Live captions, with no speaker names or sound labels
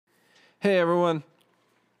Hey, everyone.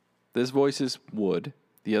 This voice is Wood.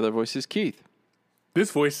 The other voice is Keith.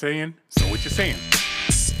 This voice saying, so what you saying?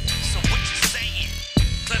 So what you saying?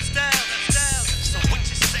 Clap style. So what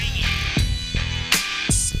you saying?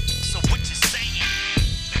 So what you saying?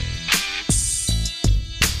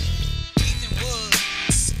 Keith and Wood.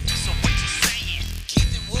 So what you saying?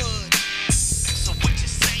 Keith and Wood. So what you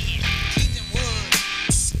saying? Keith and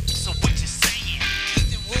Wood. So what you saying?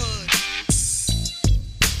 Keith and Wood.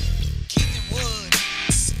 Keith and Wood.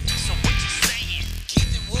 So what you saying?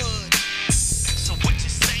 Keith and Wood. So what you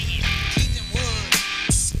saying? Keith and Wood.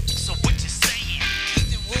 So what you saying?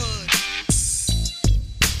 Keith and Wood.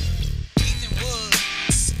 Keith and Wood.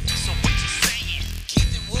 So what you saying?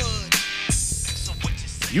 Keith and Wood. So what you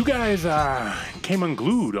saying? You guys came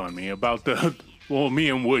unglued on me about me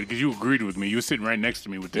and Wood, because you agreed with me. You were sitting right next to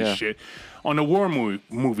me with this Yeah. shit. On the war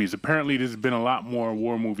movies, apparently there's been a lot more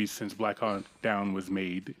war movies since Black Hawk Down was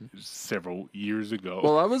made several years ago.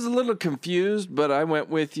 Well, I was a little confused, but I went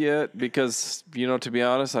with you because, to be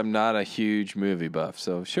honest, I'm not a huge movie buff.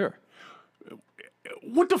 So, sure.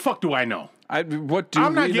 What the fuck do I know? What do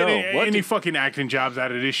I'm not we getting know? any fucking acting jobs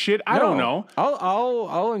out of this shit. I don't know.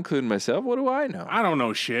 I'll include myself. What do I know? I don't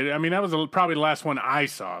know shit. I mean, that was probably the last one I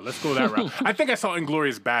saw. Let's go that route. I think I saw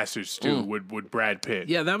Inglourious Bastards too with Brad Pitt.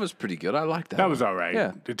 Yeah, that was pretty good. I liked that. That was one. all right.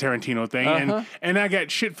 Yeah. The Tarantino thing. Uh-huh. And I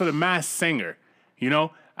got shit for The Masked Singer.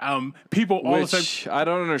 People all of a sudden. Which I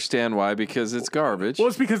don't understand why, because it's garbage. Well,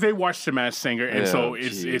 it's because they watched The Masked Singer, and so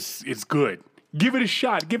it's good. Give it a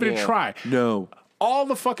shot. Give it a try. No. All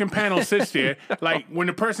the fucking panel sits there, like when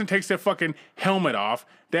the person takes their fucking helmet off,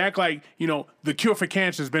 they act like, the cure for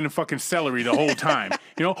cancer has been in fucking celery the whole time.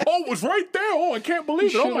 Oh, it was right there. Oh, I can't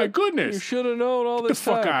believe it. Oh, my goodness. You should have known all this Get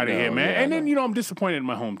the fuck time. out of No, here, man. yeah, And then, no. I'm disappointed in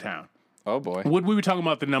my hometown. Oh, boy. We were talking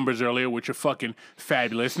about the numbers earlier, which are fucking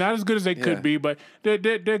fabulous. Not as good as they could be, but they're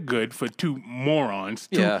good for two morons,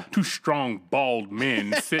 two strong, bald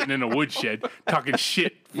men sitting in a woodshed talking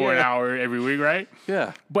shit for an hour every week, right?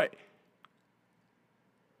 Yeah. But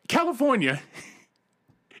California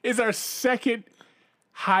is our second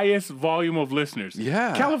highest volume of listeners.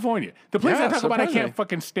 Yeah. California. The place Yeah, I talk about I surprising. can't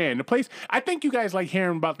fucking stand. The place, I think you guys like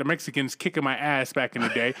hearing about the Mexicans kicking my ass back in the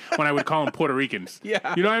day when I would call them Puerto Ricans.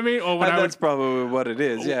 Yeah. You know what I mean? Or when That's probably what it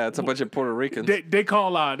is. Yeah, it's a bunch of Puerto Ricans. they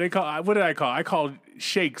call, what did I call? I called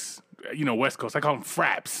shakes, West Coast. I call them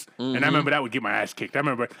fraps. And I remember that would get my ass kicked. I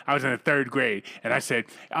remember I was in the 3rd grade and I said,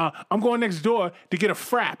 I'm going next door to get a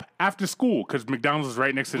frap after school because McDonald's is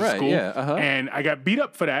right next to the school. Yeah, uh-huh. And I got beat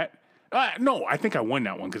up for that. No, I think I won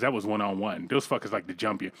that one because that was one-on-one. Those fuckers like to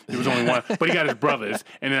jump you. There was only one, but he got his brothers,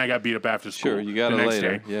 and then I got beat up after school. Sure, you got the it next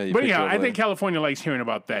later. day. Yeah, you but picked yeah, it up I think later. California likes hearing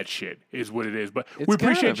about that shit, is what it is. But It's we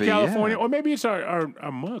appreciate gotta be, California, yeah. or maybe it's our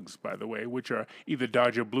mugs, by the way, which are either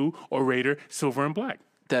Dodger Blue or Raider Silver and Black.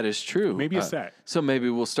 That is true. Maybe it's that. So maybe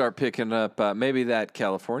we'll start picking up, maybe that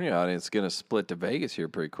California audience is going to split to Vegas here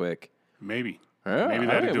pretty quick. Maybe. Yeah, Maybe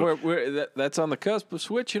that'll do it. that's on the cusp of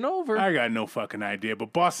switching over. I got no fucking idea.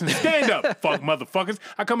 But Boston, stand up, fuck motherfuckers.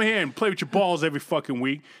 I come in here and play with your balls every fucking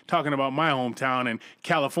week, talking about my hometown, and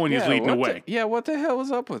California's leading the way. What the hell was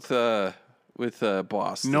up with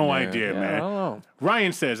Boston? No there? idea, Yeah, man. I don't know.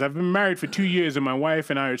 Ryan says, I've been married for 2 years, and my wife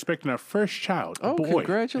and I are expecting our first child, a Oh, boy,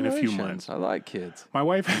 congratulations. in a few months. I like kids. My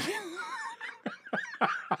wife...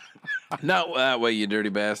 Not that way, you dirty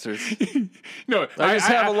bastards. No, I just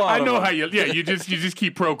have a lot I of know them. how you just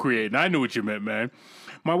keep procreating. I knew what you meant, man.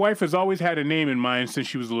 My wife has always had a name in mind since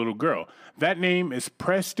she was a little girl. That name is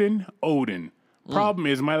Preston Odin. Problem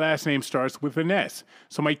is, my last name starts with an S,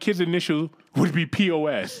 so my kid's initial would be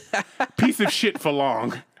POS. Piece of shit for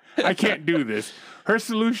long. I can't do this. Her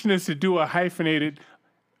solution is to do a hyphenated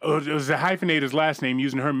his last name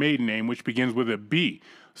using her maiden name, which begins with a B.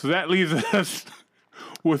 So that leaves us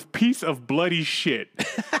with piece of bloody shit.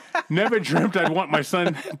 Never dreamt I'd want my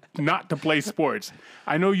son not to play sports.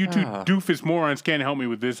 I know you two doofus morons can't help me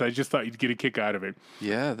with this. I just thought you'd get a kick out of it.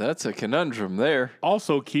 Yeah, that's a conundrum there.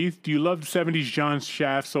 Also, Keith, do you love 70s John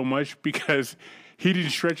Shaft so much because he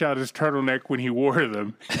didn't stretch out his turtleneck when he wore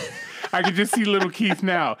them? I can just see little Keith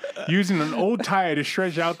now using an old tire to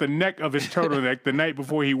stretch out the neck of his turtleneck the night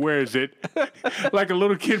before he wears it, like a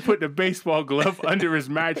little kid putting a baseball glove under his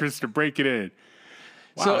mattress to break it in.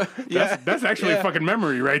 Wow, that's actually a fucking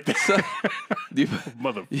memory right there.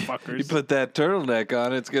 Motherfuckers. You put that turtleneck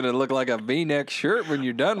on, it's going to look like a V-neck shirt when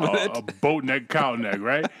you're done with it. A boat neck, cow neck,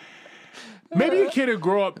 right? Maybe a kid will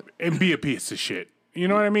grow up and be a piece of shit. You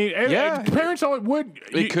know what I mean? Yeah. Parents always would.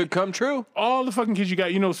 It could come true. All the fucking kids you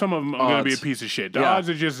got, some of them are going to be a piece of shit. The odds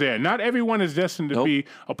are just there. Not everyone is destined to be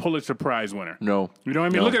a Pulitzer Prize winner. No. You know what I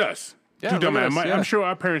mean? No. Look at us. Yeah, Too look dumb. at us, yeah. I'm sure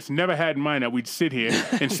our parents never had in mind that we'd sit here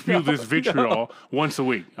and spew this vitriol once a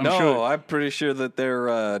week. I'm No, sure I'm pretty sure that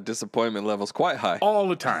their disappointment level's quite high. all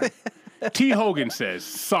the time. T. Hogan says,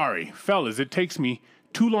 sorry, fellas, it takes me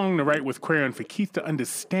too long to write with crayon for Keith to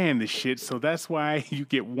understand this shit, so that's why you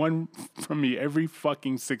get one from me every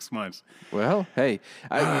fucking 6 months. Well, hey,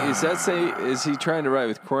 is he trying to write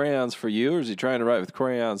with crayons for you, or is he trying to write with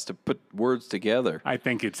crayons to put words together? I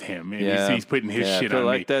think it's him. And Yeah. he's putting his Yeah, I shit feel on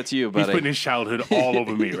like me. that's you, He's buddy. putting his childhood all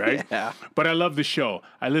over me, right? Yeah. But I love the show.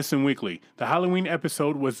 I listen weekly. The Halloween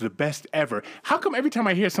episode was the best ever. How come every time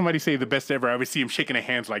I hear somebody say the best ever, I always see them shaking their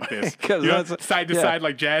hands like this? 'Cause You know, that's- side to yeah. side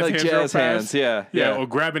like jazz Like hands jazz real fast. hands, yeah, yeah. Or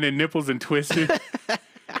grabbing their nipples and twisting.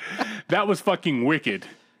 That was fucking wicked.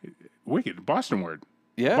 Wicked. Boston word.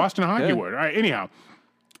 Yeah, Boston hockey yeah. word. All right, anyhow.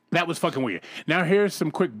 That was fucking weird. Now here's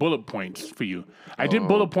some quick bullet points for you. I did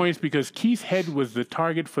bullet points because Keith's head was the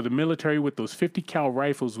target for the military with those 50 cal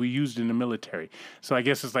rifles we used in the military. So I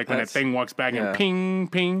guess it's like when that That's- thing walks back yeah. and ping,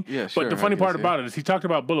 ping. Yeah, But sure, the I funny guess, part yeah. about it is he talked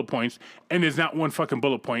about bullet points, and there's not one fucking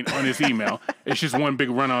bullet point on his email. It's just one big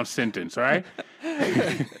run-on sentence, all right?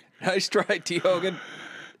 Nice try, T. Hogan.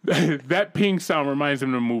 That ping sound reminds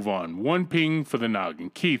him to move on. One ping for the noggin.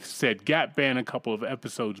 Keith said Gap Band a couple of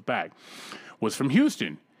episodes back was from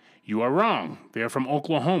Houston. You are wrong. They're from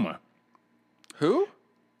Oklahoma. Who?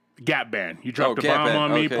 Gap Band. You dropped a Gap bomb Band.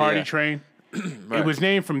 on me, Okay, Party yeah. Train. It was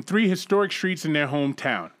named from 3 historic streets in their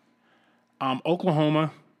hometown.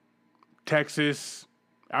 Oklahoma, Texas,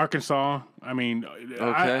 Arkansas. I mean,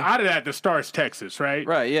 out of that, the star's Texas, right?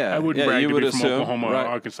 Right, yeah. I wouldn't Yeah, brag you to would be from assume, Oklahoma right. or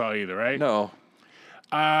Arkansas either, right? No.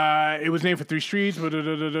 It was named for 3 streets,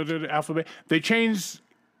 alphabet. They changed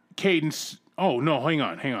cadence. Oh, no, hang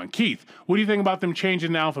on. Keith, what do you think about them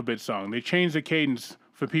changing the alphabet song? They changed the cadence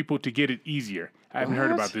for people to get it easier. I haven't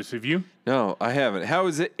heard What? about this. Have you? No, I haven't. How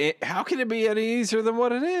is it? How can it be any easier than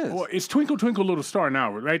what it is? Well, it's Twinkle Twinkle Little Star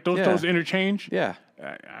now, right? Yeah. Those interchange? Yeah.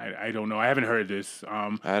 I don't know. I haven't heard this. I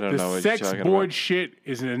don't the know what you're sex talking board about. shit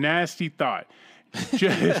is a nasty thought.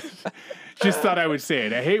 Just thought I would say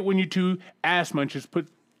it. I hate when you two ass munchers put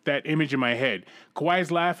that image in my head.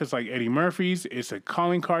 Kawhi's laugh is like Eddie Murphy's. It's a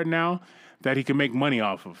calling card now that he can make money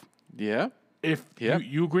off of. Yeah. If Yeah.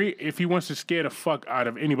 you agree, if he wants to scare the fuck out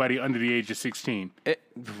of anybody under the age of 16.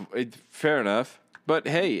 Fair enough. But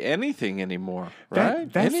hey, anything anymore,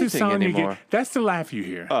 right? That's the anything sound anymore. you get. That's the laugh you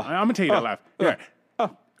hear. I'm gonna tell you that laugh. Yeah.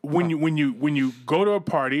 When you go to a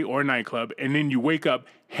party or a nightclub and then you wake up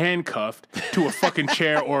handcuffed to a fucking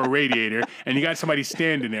chair or a radiator and you got somebody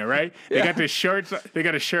standing there, right? They got their shirts. They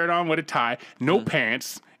got a shirt on with a tie, no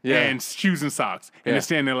pants. Yeah. And shoes and socks, and they're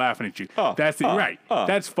standing there laughing at you. That's it, right?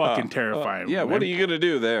 That's fucking terrifying. Yeah, what are you gonna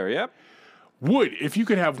do there? Yep. If you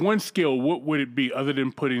could have one skill, what would it be other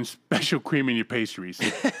than putting special cream in your pastries?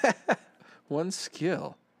 One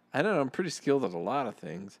skill. I don't know. I'm pretty skilled at a lot of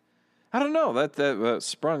things. I don't know. That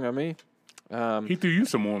sprung on me. He threw you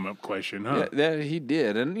some warm up question, huh? That he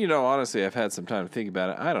did, and honestly, I've had some time to think about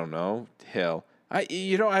it. I don't know. Hell, I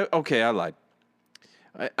lied.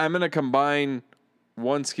 I'm gonna combine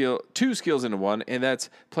two skills into one, and that's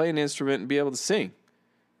play an instrument and be able to sing.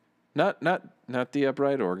 Not the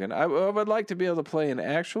upright organ. I would like to be able to play an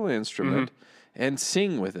actual instrument and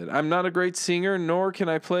sing with it. I'm not a great singer, nor can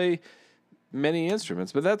I play many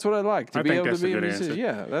instruments, but that's what I like to I be think able that's to be a able good to sing.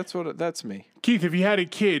 answer. Yeah, that's me. Keith, if you had a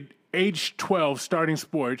kid age 12 starting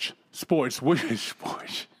sports, which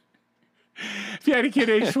sports? If you had a kid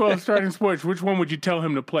age 12 starting sports, which one would you tell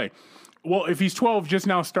him to play? Well, if he's 12 just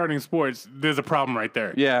now starting sports, there's a problem right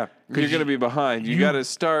there. Yeah, you're going to be behind. You got to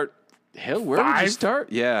start. Hell, where would you 5?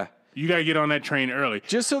 start? Yeah. You got to get on that train early.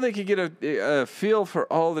 Just so they could get a feel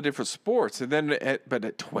for all the different sports. And then, but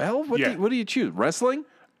at 12, what do you choose? Wrestling?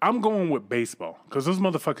 I'm going with baseball because those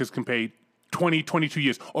motherfuckers can play 20, 22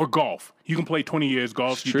 years. Or golf. You can play 20 years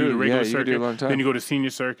golf. You do true. the regular Yeah, you can circuit. do a long time. Then you go to senior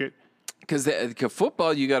circuit. Because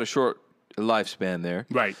football, you got a short lifespan there.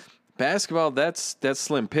 Right. Basketball, that's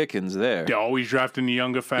slim pickings there. They're always drafting the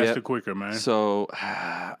younger, faster, Yep. quicker, man. So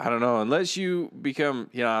I don't know. Unless you become,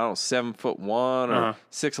 7'1" or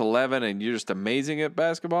 6'11", and you're just amazing at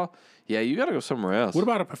basketball, yeah, you got to go somewhere else. What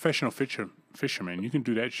about a professional fisherman? You can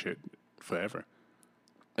do that shit forever.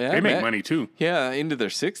 Yeah, They make money too. Yeah, into their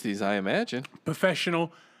 60s, I imagine.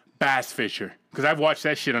 Professional bass fisher. Because I've watched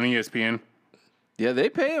that shit on ESPN. Yeah, they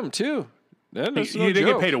pay them too. That's no They get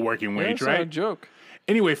joke. paid a working wage, That's not a right? joke.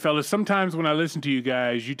 Anyway, fellas, sometimes when I listen to you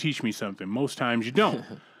guys, you teach me something. Most times you don't.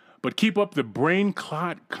 But keep up the brain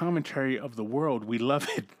clot commentary of the world. We love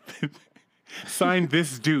it. Signed,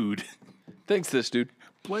 this dude. Thanks, this dude.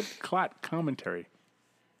 Blood clot commentary.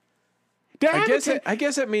 I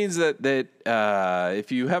guess it means that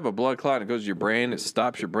if you have a blood clot and it goes to your brain, it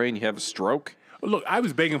stops your brain. You have a stroke. Look, I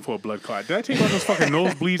was begging for a blood clot. Did I tell you about those fucking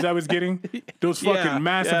nosebleeds I was getting? Those fucking Yeah,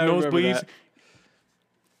 massive I remember nosebleeds.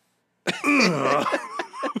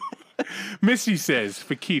 Missy says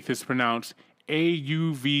for Keith it's pronounced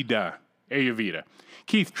Ayurveda. Ayurveda.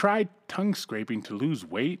 Keith, tried tongue scraping to lose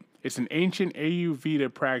weight. It's an ancient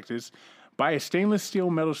Ayurveda practice. Buy a stainless steel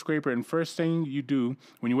metal scraper, and first thing you do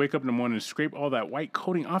when you wake up in the morning is scrape all that white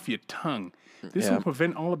coating off your tongue. This will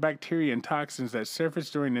prevent all the bacteria and toxins that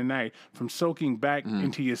surface during the night from soaking back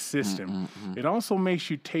into your system. It also makes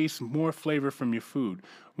you taste more flavor from your food.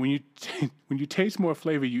 When you taste more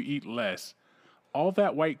flavor, you eat less. All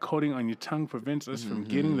that white coating on your tongue prevents us from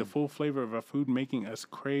getting the full flavor of our food, making us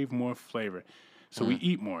crave more flavor. So we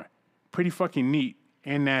eat more. Pretty fucking neat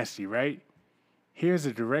and nasty, right? Here's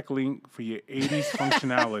a direct link for your 80s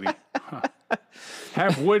functionality. Huh.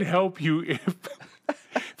 Have would help you if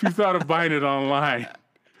you thought of buying it online.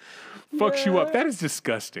 Fucks you up. That is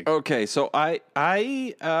disgusting. Okay, so I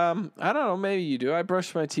don't know, maybe you do. I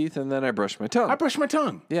brush my teeth and then I brush my tongue. I brush my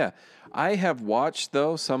tongue. Yeah. I have watched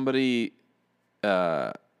though somebody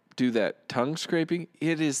do that tongue scraping.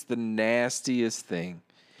 It is the nastiest thing.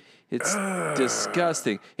 It's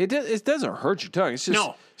disgusting. It doesn't hurt your tongue. It's just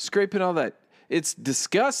scraping all that. It's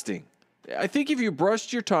disgusting. I think if you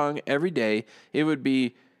brushed your tongue every day, it would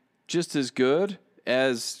be just as good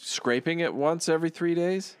as scraping it once every 3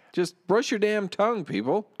 days. Just brush your damn tongue,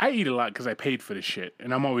 people. I eat a lot because I paid for the shit,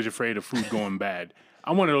 and I'm always afraid of food going bad.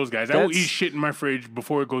 I'm one of those guys. I will eat shit in my fridge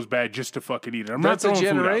before it goes bad just to fucking eat it. I'm not That's a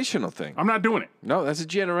throwing food out. generational thing. I'm not doing it. No, that's a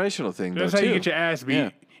generational thing. That's though, how you too. get your ass beat. Yeah.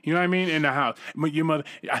 You know what I mean? In the house. Your mother.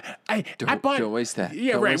 I bought. Don't waste that.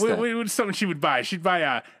 Yeah, Don't right. waste that. What something she would buy? She'd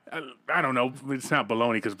buy I don't know. It's not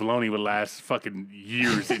bologna because bologna would last fucking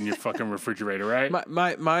years in your fucking refrigerator, right?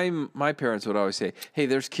 My parents would always say, "Hey,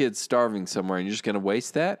 there's kids starving somewhere, and you're just gonna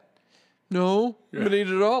waste that." No, I'm gonna eat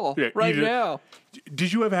it all right eat it. now.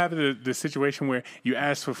 Did you ever have the situation where you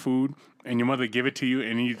ask for food and your mother give it to you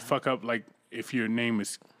and you fuck up, like if your name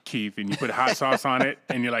is Keith and you put hot sauce on it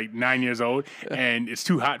and you're like 9 years old and it's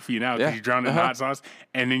too hot for you now because you drowned in hot sauce,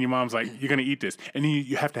 and then your mom's like, you're gonna eat this, and then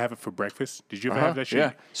you have to have it for breakfast. Did you ever have that shit?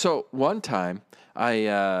 Yeah. So one time,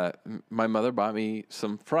 my mother bought me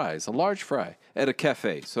some fries, a large fry, at a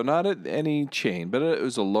cafe. So not at any chain, but it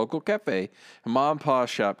was a local cafe, a mom and pa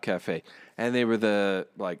shop cafe. And they were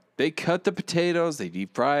they cut the potatoes, they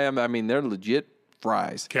deep fry them. I mean, they're legit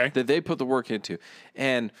fries that they put the work into.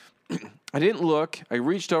 And I didn't look. I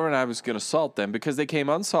reached over and I was going to salt them because they came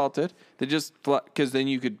unsalted. They just, because then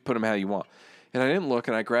you could put them how you want. And I didn't look,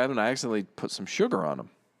 and I grabbed them and I accidentally put some sugar on them.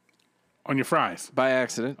 On your fries? By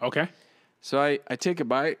accident. Okay. So I take a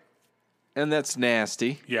bite, and that's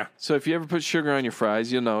nasty. Yeah. So if you ever put sugar on your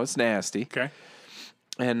fries, you'll know it's nasty. Okay.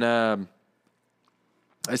 And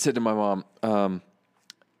I said to my mom,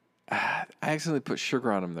 I accidentally put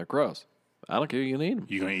sugar on them. They're gross. I don't care. You can eat them.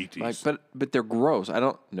 You're going to eat these. But they're gross.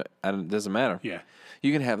 It doesn't matter. Yeah.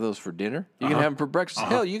 You can have those for dinner. You can have them for breakfast.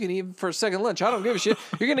 Hell, you can eat them for a second lunch. I don't give a shit.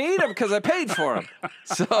 You're going to eat them because I paid for them.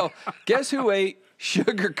 So guess who ate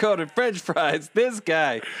sugar-coated French fries? This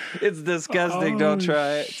guy. It's disgusting. Don't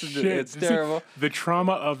try it. It's terrible. The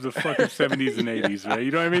trauma of the fucking 70s and 80s, right?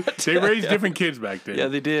 You know what I mean? They raised different kids back then. Yeah,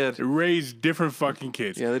 they did. They raised different fucking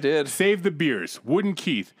kids. Yeah, they did. Save the beers. Wooden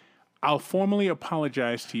Keith, I'll formally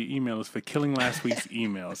apologize to your emailers for killing last week's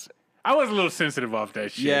emails. I was a little sensitive off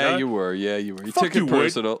that shit. Yeah, huh? you were. Yeah, you were. You Fuck took it Wood.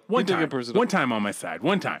 personal. One You time. took it personal. One time on my side.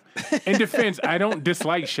 One time. In defense, I don't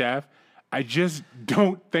dislike Shaft. I just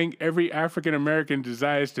don't think every African American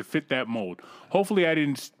desires to fit that mold. Hopefully, I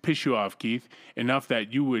didn't piss you off, Keith, enough that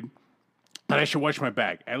I should watch my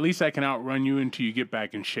back. At least I can outrun you until you get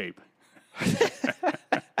back in shape.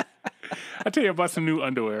 I'll tell you about some new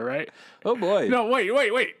underwear, right? Oh, boy. No, wait.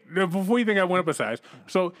 No, before you think I went up a size.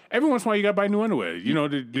 So every once in a while you got to buy new underwear. You know,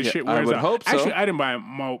 the shit wears I would out. hope so. Actually, I didn't buy them.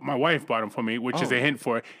 My wife bought them for me, which is a hint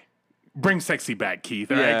for bring sexy back,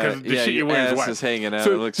 Keith. All right? Yeah, Because the shit you're your wearing is ass white. is hanging out.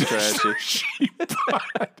 So- It looks trashy.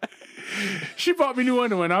 She bought me new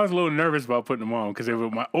underwear, and I was a little nervous about putting them on because they were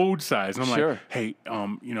my old size. And I'm Sure. like, hey,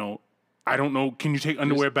 I don't know. Can you take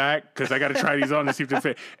underwear back? Because I got to try these on to see if they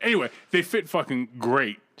fit. Anyway, they fit fucking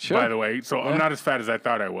great, by the way. So I'm not as fat as I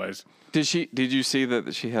thought I was. Did you see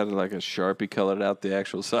that she had like a Sharpie colored out the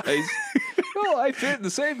actual size? Oh, I fit in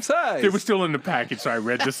the same size. They were still in the package, so I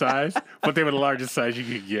read the size, but they were the largest size you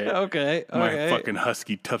could get. Okay. My fucking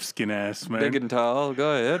husky, tough skin ass, man. Big and tall.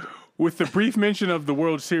 Go ahead. With the brief mention of the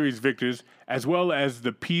World Series victors, as well as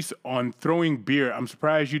the piece on throwing beer, I'm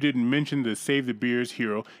surprised you didn't mention the Save the Beers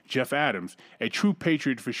hero, Jeff Adams. A true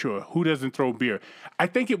patriot for sure. Who doesn't throw beer? I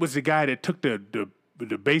think it was the guy that took the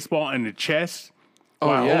baseball in the chest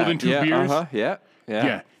while holding two beers. Yeah.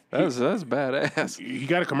 That was badass. He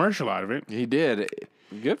got a commercial out of it. He did.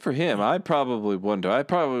 Good for him. I probably wouldn't. I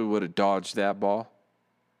probably would have dodged that ball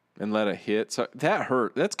and let it hit. So that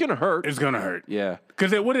hurt. That's going to hurt. It's going to hurt. Yeah.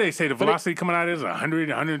 Because what did they say? The velocity coming out is 100,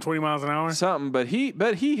 120 miles an hour? Something, but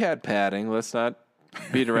he had padding. Let's not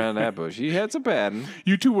beat around that bush. He had some padding.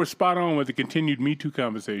 You two were spot on with the continued Me Too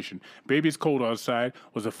conversation. Baby It's Cold Outside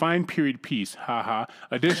was a fine period piece. Ha ha.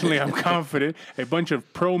 Additionally, I'm confident a bunch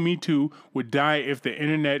of pro Me Too would die if their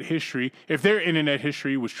internet history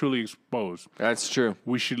was truly exposed. That's true.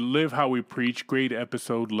 We should live how we preach. Great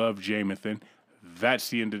episode. Love, Jamathan. That's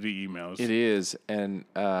the end of the emails. It is, and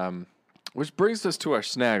which brings us to our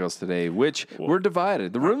snaggles today, which we're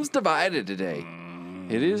divided. The room's divided today.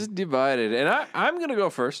 It is divided, and I'm going to go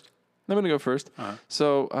first.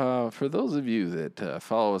 So for those of you that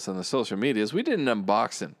follow us on the social medias, we did an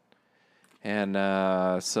unboxing, and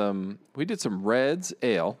we did some Reds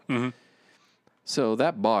Ale. Mm-hmm. So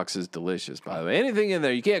that box is delicious, by the way. Anything in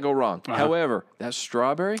there, you can't go wrong. However, that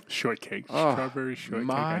strawberry shortcake, strawberry shortcake.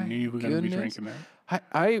 I knew you were going to be drinking that.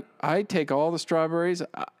 I take all the strawberries.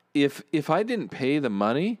 If I didn't pay the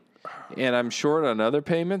money, and I'm short on other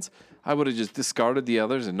payments, I would have just discarded the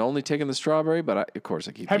others and only taken the strawberry. But of course,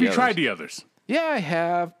 I keep. Have you tried the others? Yeah, I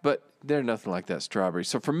have, but they're nothing like that strawberry.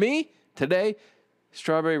 So for me today,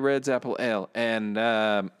 strawberry Reds Apple Ale and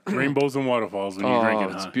rainbows and waterfalls when you drink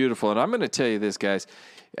it. It's beautiful. And I'm going to tell you this, guys.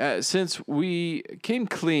 Since we came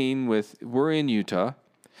clean we're in Utah,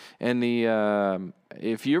 and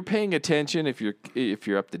if you're paying attention, if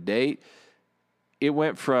you're up to date, it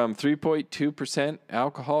went from 3.2%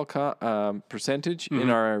 alcohol percentage in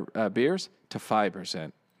our beers to 5%.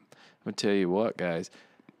 I'm gonna tell you what, guys.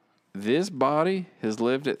 This body has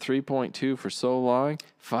lived at 3.2 for so long.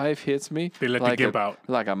 5 hits me. They let the gimp out.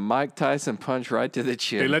 Like a Mike Tyson punch right to the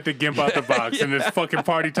chin. They let the gimp out the box, and it's fucking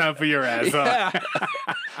party time for your ass. Yeah.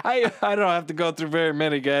 I don't have to go through very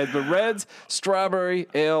many, guys, but Reds Strawberry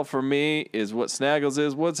Ale for me is what Snaggles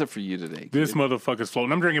is. What's it for you today, kid? This motherfucker's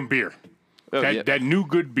floating. I'm drinking beer. Oh, that new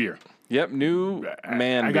good beer. Yep, new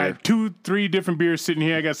man I beer. got 2-3 different beers sitting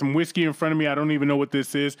here. I got some whiskey in front of me. I don't even know what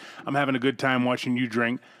this is. I'm having a good time watching you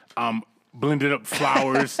drink. Blended up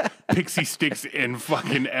flowers, pixie sticks, and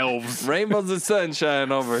fucking elves. Rainbows and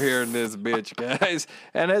sunshine over here in this bitch, guys.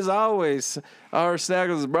 And as always, our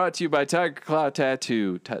Snaggles is brought to you by Tiger Claw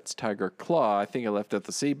Tattoo. That's Tiger Claw. I think I left out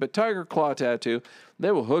the C, but Tiger Claw Tattoo.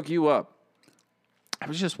 They will hook you up. I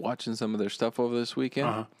was just watching some of their stuff over this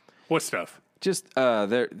weekend. What stuff? Just so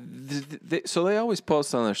they always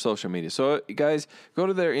post on their social media. So guys, go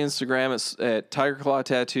to their Instagram at Tiger Claw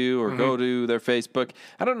Tattoo, or go to their Facebook.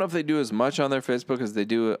 I don't know if they do as much on their Facebook as they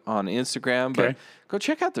do on Instagram, but go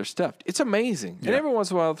check out their stuff. It's amazing. Yeah. And every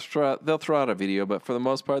once in a while they'll throw out a video, but for the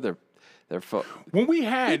most part they're when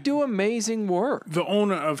they do amazing work. The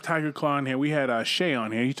owner of Tiger Claw on here, we had Shay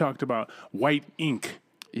on here. He talked about white ink.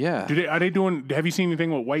 Yeah. Are they doing? Have you seen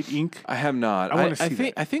anything with white ink? I have not. I want to see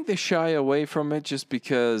that. I think they shy away from it just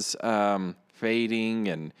because fading,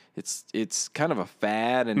 and it's kind of a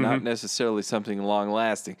fad and not necessarily something long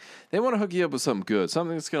lasting. They want to hook you up with something good,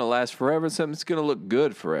 something that's going to last forever, something that's going to look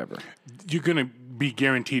good forever. You're going to be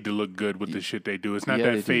guaranteed to look good with the shit they do. It's not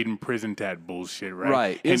that fade and prison tat bullshit, right?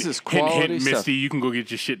 Right. This is quality hint, stuff. Misty, you can go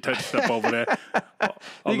get your shit touched up over there.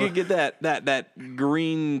 You can get that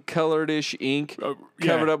green colored-ish ink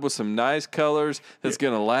covered up with some nice colors that's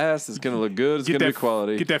going to last, it's going to look good, it's going to be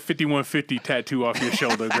quality. Get that 5150 tattoo off your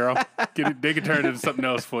shoulder, girl. They can turn it into something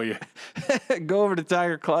else for you. Go over to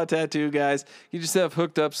Tiger Claw Tattoo, guys. Get yourself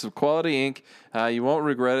hooked up some quality ink. You won't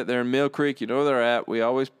regret it. They're in Mill Creek. You know where they're at. We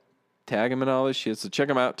always tag them in all this shit, so check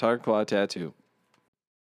them out, Tiger Claw Tattoo.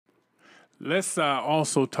 Let's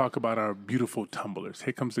also talk about our beautiful tumblers.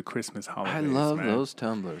 Here comes the Christmas holidays. I love man. those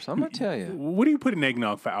tumblers. I'm going to tell you. What do you put in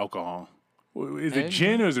eggnog for alcohol? Is it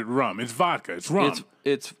gin or is it rum? It's vodka. It's rum.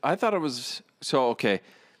 I thought it was, okay.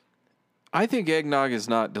 I think eggnog is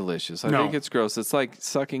not delicious. I think it's gross. It's like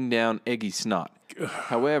sucking down eggy snot.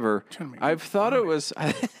 However, I thought it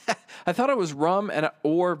was rum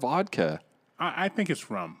or vodka. I think it's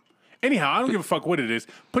rum. Anyhow, I don't give a fuck what it is.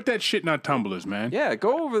 Put that shit in our tumblers, man. Yeah,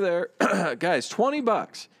 go over there. Guys,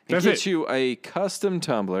 $20. It gets you a custom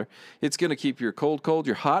tumbler. It's going to keep your cold,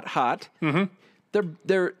 your hot. Mm-hmm.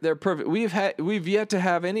 They're perfect. We've yet to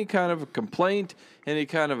have any kind of a complaint, any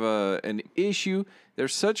kind of an issue. They're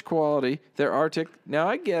such quality. They're Arctic. Now,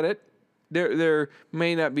 I get it. There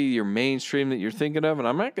may not be your mainstream that you're thinking of, and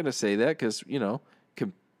I'm not going to say that because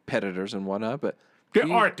competitors and whatnot, but They're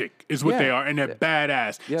Arctic is what Yeah. they are, and they're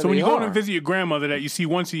badass. Yeah, so when they you go are. and visit your grandmother that you see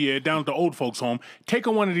once a year down at the old folks' home, take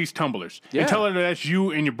her one of these tumblers Yeah. and tell her that's you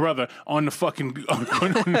and your brother on the fucking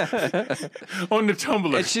on the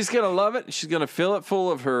tumbler. and she's gonna love it. She's gonna fill it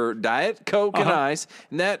full of her Diet Coke and ice,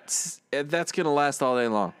 and that's gonna last all day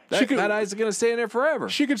long. That ice is gonna stay in there forever.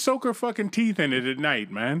 She could soak her fucking teeth in it at night,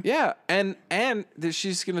 man. Yeah, and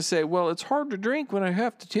she's gonna say, well, it's hard to drink when I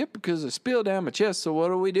have to tip because I spill down my chest. So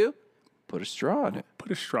what do? Put a straw in it. Put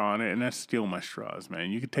a straw in it, and that's still my straws,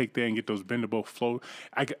 man. You could take that and get those bendable float.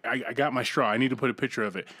 I got my straw. I need to put a picture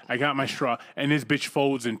of it. I got my straw, and this bitch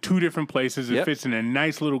folds in 2 different places. It Yep. fits in a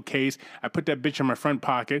nice little case. I put that bitch in my front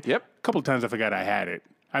pocket. Yep. A couple of times I forgot I had it.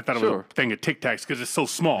 I thought it was Sure. a thing of Tic Tacs because it's so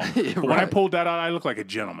small. But when I Right. pulled that out, I looked like a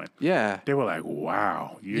gentleman. Yeah. They were like,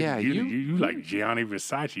 "Wow, you you- like Gianni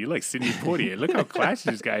Versace. You like Sidney Poitier. Look how classy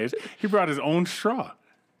this guy is. He brought his own straw."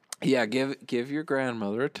 Yeah, give your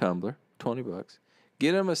grandmother a tumbler, $20.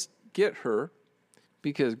 Get her,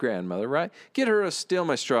 because grandmother, right? Get her a Steal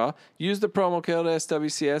My Straw. Use the promo code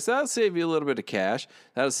SWCS. That'll save you a little bit of cash.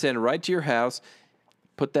 That'll send it right to your house.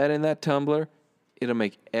 Put that in that tumbler. It'll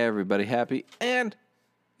make everybody happy and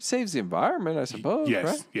saves the environment, I suppose. Yes,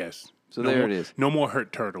 right? yes. So No there more- it is. No more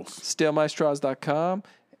hurt turtles. StealMyStraws.com.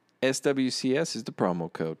 SWCS is the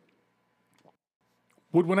promo code.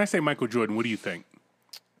 When I say Michael Jordan, what do you think?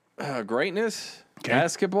 Greatness, Okay.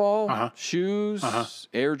 basketball, shoes,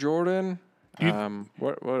 Air Jordan. What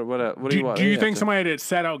do you want? Do you think somebody that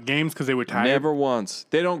sat out games because they were tired? Never once.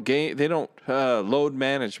 They don't load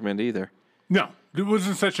management either. No, it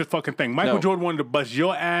wasn't such a fucking thing. Michael No. Jordan wanted to bust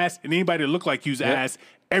your ass and anybody that looked like you's ass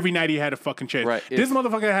every night he had a fucking chance. Right. This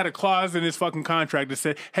motherfucker had a clause in his fucking contract that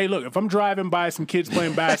said, hey, look, if I'm driving by some kids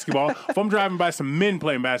playing basketball, if I'm driving by some men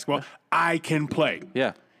playing basketball, I can play.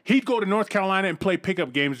 Yeah. He'd go to North Carolina and play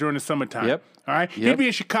pickup games during the summertime. Yep. All right? Yep. He'd be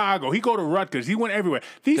in Chicago. He'd go to Rutgers. He went everywhere.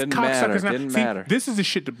 These Didn't cocksuckers matter. now. Didn't See, matter. this is the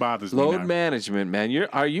shit that bothers me. Load now. management, man.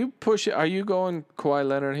 Are you going Kawhi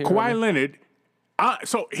Leonard here? Kawhi Leonard.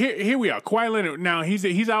 So here we are. Kawhi Leonard. Now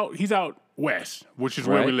he's out west, which is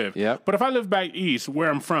where we Right, live. yep. But if I live back east, where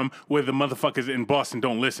I'm from, where the motherfuckers in Boston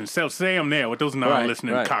don't listen, so say I'm there with those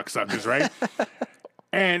non-listening right. cocksuckers, right?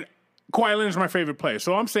 And Kawhi Leonard's my favorite player,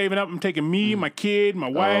 so I'm saving up. I'm taking me, my kid, my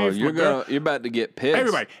Oh, wife, my girl. you're about to get pissed.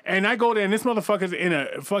 Everybody. And I go there, and this motherfucker's in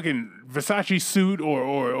a fucking Versace suit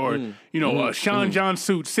or a Sean John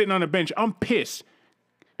suit sitting on a bench. I'm pissed.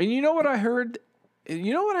 And you know what I heard?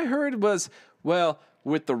 Was, well,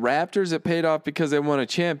 with the Raptors, it paid off because they won a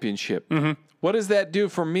championship. Mm-hmm. What does that do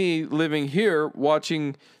for me living here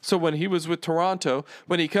watching? So when he was with Toronto,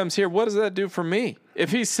 when he comes here, what does that do for me?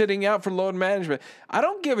 If he's sitting out for load management, I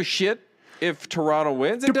don't give a shit if Toronto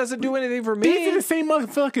wins. It doesn't do anything for These are me. the same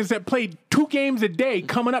motherfuckers that played 2 games a day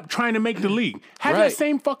coming up trying to make the league. Have Right. that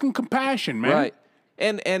same fucking compassion, man. Right.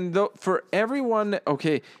 For everyone,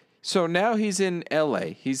 okay, so now he's in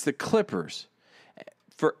LA. He's the Clippers.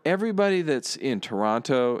 For everybody that's in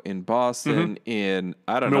Toronto, in Boston, in,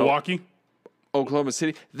 I don't know, Milwaukee. Oklahoma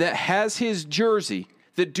City, that has his jersey,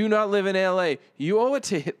 that do not live in LA, you owe it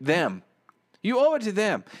to them. You owe it to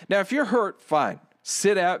them. Now, if you're hurt, fine.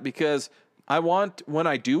 Sit out, because when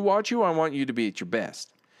I do watch you, I want you to be at your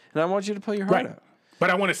best. And I want you to play your heart Right. out. But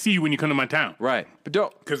I want to see you when you come to my town. Right. But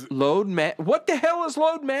don't, 'Cause- what the hell is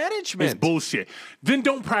load It's management? bullshit. Then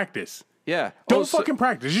don't practice. Yeah. Don't Oh, so- fucking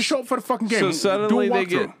practice. Just show up for the fucking game. So Do a suddenly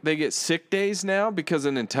walkthrough. they get sick days now because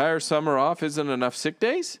an entire summer off isn't enough sick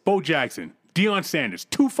days? Bo Jackson, Deion Sanders,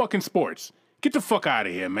 2 fucking sports. Get the fuck out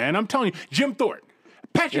of here, man. I'm telling you, Jim Thorpe.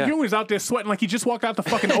 Patrick Yeah. Ewing's out there sweating like he just walked out the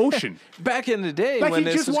fucking ocean. Back in the day, Like when he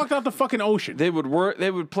this just was- walked out the fucking ocean. they would work, they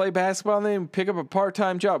would play basketball, and they would pick up a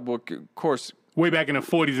part-time job. Well, of course, Way back in the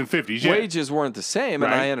 40s and 50s, yeah. wages weren't the same,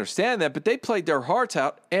 and Right. I understand that, but they played their hearts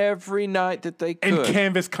out every night that they And could.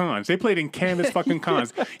 canvas cons. They played in canvas fucking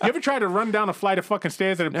cons. You ever try to run down a flight of fucking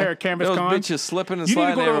stairs in a pair of canvas Those cons? bitches slipping and You need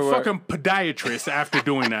to sliding go to everywhere. a fucking podiatrist after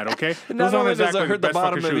doing that, okay? Not Those aren't only does exactly it hurt the best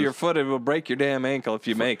bottom fucking of your shoes. foot, it will break your damn ankle if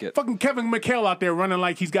you make it. Fucking Kevin McHale out there running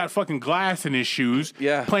like he's got fucking glass in his shoes.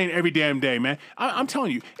 Yeah. Playing every damn day, man. I'm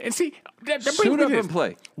telling you. And see, that brings Suit me up to this. and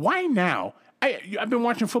play. Why now? I've been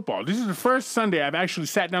watching football. This is the first Sunday I've actually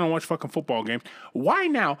sat down and watched fucking football games. Why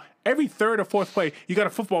now? Every 3rd or 4th play, you got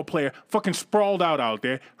a football player fucking sprawled out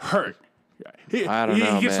there, hurt. I don't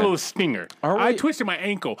know, He gets man. a little stinger. Are I we- twisted my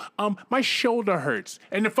ankle. My shoulder hurts,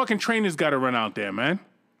 and the fucking trainer's got to run out there, man.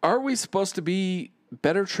 Are we supposed to be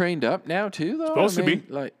better trained up now too, though? Supposed to be.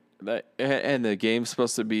 Like, and the game's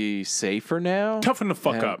supposed to be safer now. Toughen the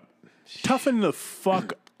fuck Yeah. up. Toughen the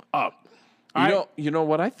fuck up. You know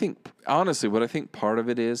what I think, honestly, what I think part of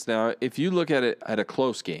it is now, if you look at it at a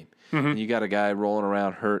close game, and you got a guy rolling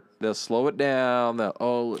around hurt, they'll slow it down.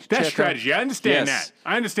 That's strategy. I understand that.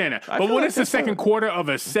 I understand that. But feel when like it's the that's second quarter of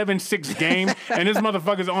a 7-6 game and this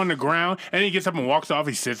motherfucker's on the ground and he gets up and walks off,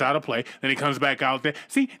 he sits out of play, then he comes back out there.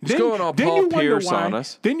 See, then, going all then Paul you wonder Pierce why, on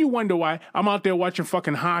us. Then you wonder why I'm out there watching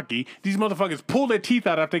fucking hockey. These motherfuckers pull their teeth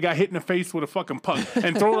out after they got hit in the face with a fucking puck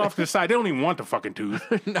and throw it off to the side. They don't even want the fucking tooth.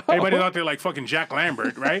 Everybody's out there like fucking Jack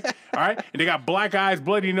Lambert, right? All right? And they got black eyes,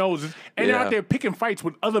 bloody noses, and they're Yeah. out there picking fights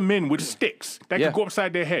with other men with sticks that Yeah. could go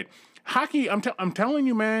upside their head. Hockey, I'm telling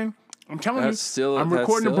you, man. I'm telling That's you. still- I'm that's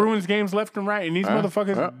recording the still- Bruins games left and right, and these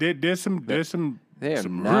motherfuckers, there's some They are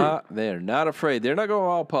some not. They are not afraid. They're not going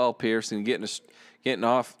all Paul Pierce and getting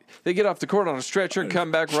off. They get off the court on a stretcher and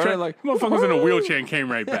come back running like motherfuckers in a "Woo!" wheel and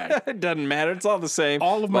came right back. It doesn't matter. It's all the same.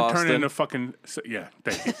 All of them are turning Boston. into fucking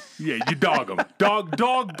thank you. Yeah, you dog them.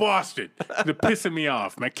 Dog Boston. They're pissing me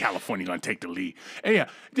off. Man, California gonna take the lead. And yeah,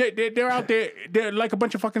 they're out there. They're like a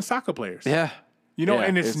bunch of fucking soccer players. Yeah. You know, Yeah,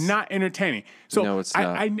 and it's not entertaining. So No, it's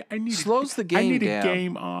I not. need Slows the I game need down. a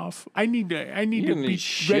game off. I need to You be need ready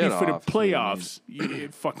shit for the off. playoffs. You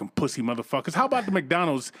fucking pussy motherfuckers. How about the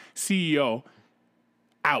McDonald's CEO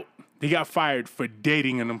out? He got fired for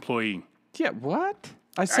dating an employee. Yeah. What?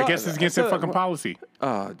 I guess it's against their fucking policy.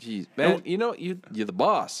 Oh, jeez, man. You know, you're the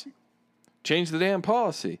boss. Change the damn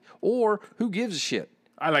policy, or who gives a shit?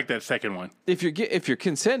 I like that second one. If you're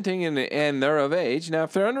consenting and they're of age, now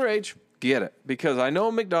if they're underage, get it, because I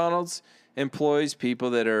know McDonald's employs people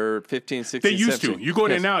that are 15, 16, They used 17. to. You go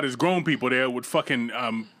there Yes. now, there's grown people there with fucking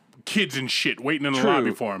kids and shit waiting in the True,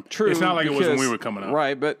 lobby for them. True, It's not like it was when we because- were coming up.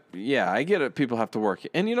 Right, but yeah, I get it. People have to work,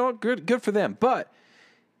 and you know what? Good for them. But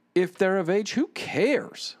if they're of age, who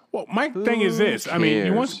cares? Well, my thing is this. I mean,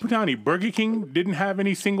 you want cares? to put down any Burger King didn't have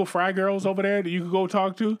any single fry girls over there that you could go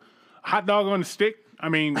talk to? Hot dog on the stick? I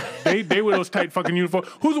mean, they wear those tight fucking uniforms.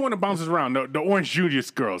 Who's the one that bounces around? The Orange Julius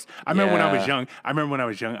girls. I remember when I was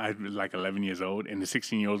Yeah. young. I was like 11 years old, and the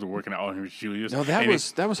 16-years-olds were working at Orange Julius. No, that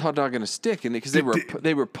and was hot dog and a stick, and because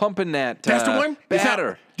they were pumping that. That's the one? Is that-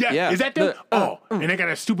 batter. Yeah, is that them? And they got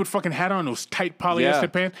a stupid fucking hat on, those tight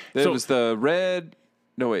polyester pants. It So was the red.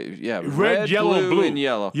 No wait, yeah, Red, yellow, blue. and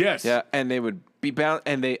yellow. Yes. yeah, and they would be bound,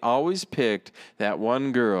 and they always picked that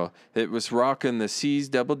one girl that was rocking the C's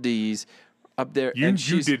double D's up there. you and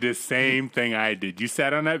she's, did the same thing I did. You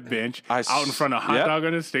sat on that bench I out in front of hot yep. dog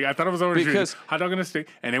on a stick. I thought it was Orange Julius. Because- Hot dog on a stick,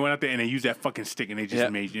 and they went out there and they used that fucking stick and they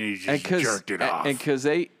just jerked it off. And because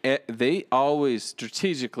they always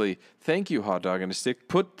strategically, thank you, hot dog and a stick,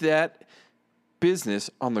 put that business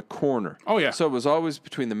on the corner. Oh, yeah. So it was always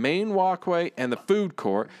between the main walkway and the food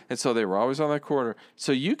court, and so they were always on that corner.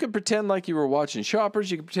 So you could pretend like you were watching Shoppers,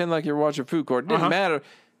 you could pretend like you were watching food court. It didn't matter.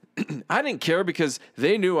 I didn't care because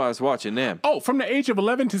they knew I was watching them. Oh, from the age of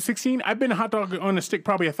 11 to 16, I've been a hot dog on a stick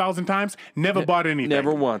probably 1,000 times. Never bought anything.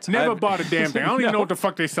 never once. Never I've- bought a damn thing. I don't even know what the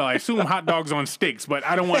fuck they sell. I assume hot dogs on sticks, but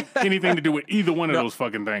I don't want anything to do with either one of those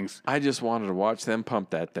fucking things. I just wanted to watch them pump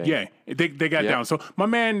that thing. Yeah, they got down. So my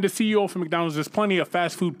man, the CEO for McDonald's, there's plenty of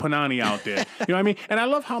fast food panani out there. You know what I mean? And I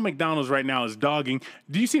love how McDonald's right now is dogging.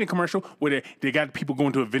 Do you see the commercial where they got people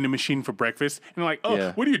going to a vending machine for breakfast and they're like, oh,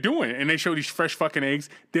 Yeah. what are you doing? And they show these fresh fucking eggs.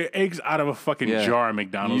 They're eggs out of a fucking Yeah. jar at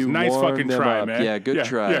McDonald's. You Nice warmed fucking them try, up. man. Yeah, good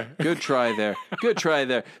try. Yeah. Good try there. Good try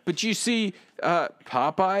there. But you see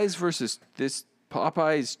Popeyes versus this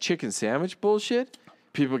Popeyes chicken sandwich bullshit?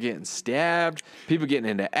 People getting stabbed, people getting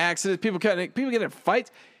into accidents, people getting in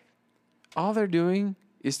fights. All they're doing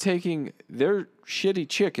is taking their shitty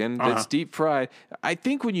chicken that's deep fried. I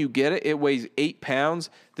think when you get it, it weighs 8 pounds.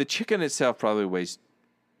 The chicken itself probably weighs,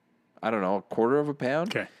 I don't know, a quarter of a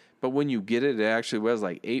pound. Okay. But when you get it, it actually weighs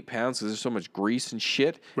like 8 pounds because there's so much grease and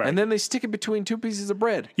shit. Right. And then they stick it between two pieces of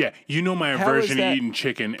bread. Yeah, you know my How is aversion to that- eating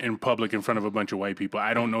chicken in public in front of a bunch of white people.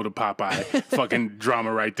 I don't know the Popeye fucking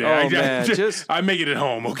drama right there. Oh, I man, just- I make it at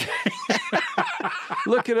home, okay?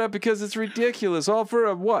 Look it up because it's ridiculous. All for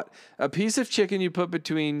a what? A piece of chicken you put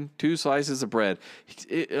between two slices of bread.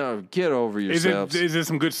 Get over yourselves. Is there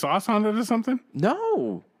some good sauce on it or something?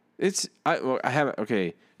 No. I haven't,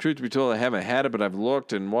 okay, truth to be told, I haven't had it, but I've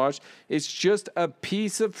looked and watched. It's just a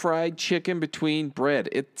piece of fried chicken between bread.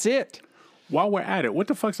 It's it. While we're at it, what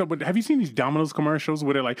the fuck's up with? Have you seen these Domino's commercials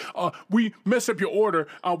where they're like, we messed up your order.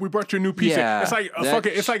 We brought you a new pizza. Yeah, It's like that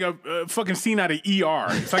it's like a fucking scene out of ER.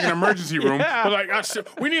 It's like an emergency room. Yeah. They're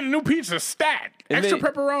like, we need a new pizza, stat, And extra they-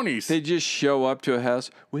 pepperonis. They just show up to a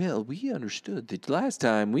house. Well, we understood that last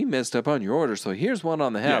time we messed up on your order, so here's one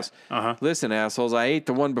on the house. Listen, assholes, I ate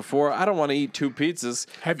the one before. I don't want to eat 2 pizzas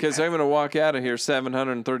because I'm going to walk out of here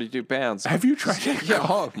 732 pounds. Have you tried? Take it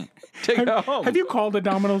home. Take it home. Have you called the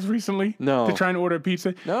Domino's recently? No. No. to try and order a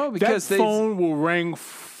pizza? No, because that they- phone will ring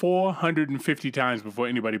 450 times before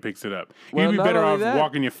anybody picks it up. Well, You'd be not better only off that-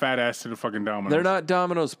 walking your fat ass to the fucking Domino's. They're not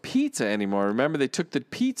Domino's Pizza anymore. Remember, they took the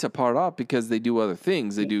pizza part off because they do other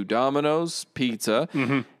things. They do Domino's Pizza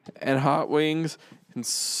and hot wings and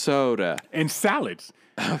soda. And salads.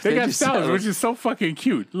 They They got do salads, salads. which is so fucking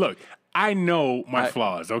cute. Look, I know my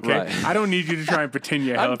flaws, okay? right. I don't need you to try and pretend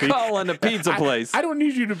you're I'm healthy. calling a pizza place. I don't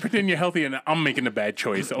need you to pretend you're healthy and I'm making a bad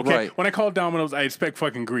choice, okay? Right. When I call Domino's, I expect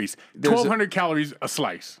fucking grease. There's a- 1,200 calories a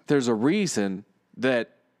slice. There's a reason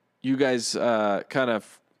that you guys kind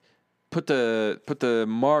of put the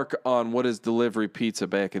mark on what is delivery pizza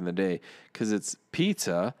back in the day, because it's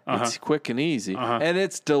pizza, it's quick and easy, and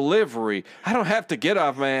it's delivery. I don't have to get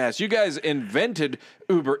off my ass. You guys invented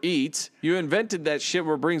Uber Eats. You invented that shit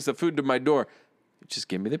where it brings the food to my door. Just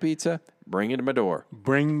give me the pizza, bring it to my door.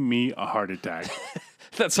 Bring me a heart attack.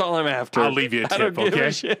 That's all I'm after. I'll leave you a I don't tip, give okay?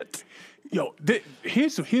 a shit. Yo,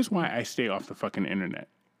 here's why I stay off the fucking internet.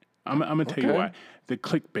 I'm gonna tell you Okay. why. The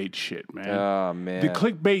clickbait shit, man. Oh, man. The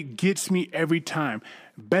clickbait gets me every time.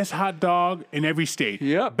 Best hot dog in every state.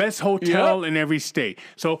 Yep. Best hotel in every state.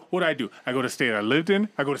 So what I do? I go to states I lived in.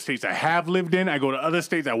 I go to states I have lived in. I go to other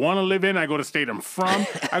states I want to live in. I go to state I'm from.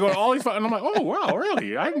 I go to all these, and I'm like, oh wow,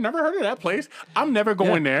 really? I've never heard of that place. I'm never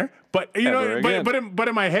going there. But you Ever know, again. but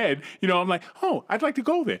in my head, you know, I'm like, oh, I'd like to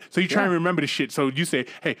go there. So you try and remember the shit. So you say,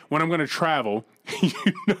 hey, when I'm going to travel, you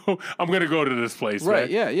know, I'm going to go to this place, Right?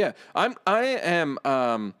 right? Yeah. I am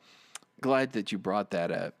glad that you brought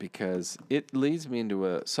that up, because it leads me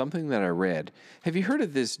into something that I read. Have you heard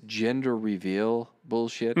of this gender reveal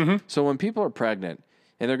bullshit? So when people are pregnant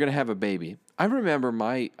and they're going to have a baby, I remember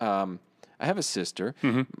my I have a sister,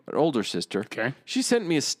 an older sister. Okay. She sent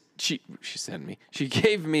me she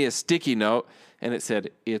gave me a sticky note and it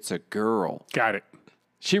said, "It's a girl." Got it.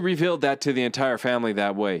 She revealed that to the entire family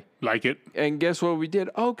that way. Like it. And guess what we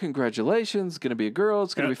did? Oh, congratulations. It's going to be a girl.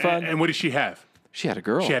 It's going to be fun. And what did she have? She had a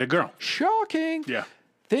girl. She had a girl. Shocking. Yeah.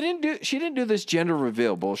 She didn't do this gender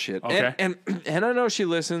reveal bullshit. Okay. And I know she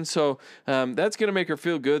listens, so that's going to make her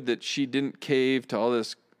feel good that she didn't cave to all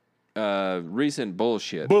this recent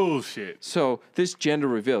bullshit. Bullshit. So this gender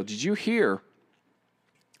reveal, did you hear?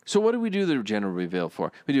 So what do we do the gender reveal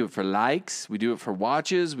for? We do it for likes. We do it for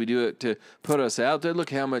watches. We do it to put us out there. Look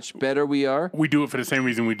how much better we are. We do it for the same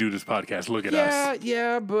reason we do this podcast. Look at us.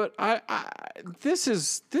 Yeah, but this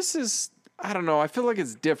is I don't know. I feel like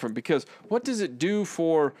it's different, because what does it do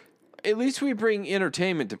for? At least we bring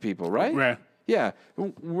entertainment to people, right? Right. Yeah,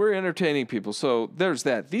 we're entertaining people. So there's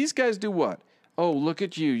that. These guys do what? Oh, look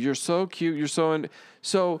at you. You're so cute. You're so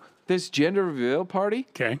so this gender reveal party.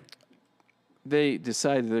 Okay. They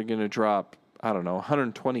decided they're going to drop, I don't know,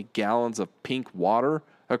 120 gallons of pink water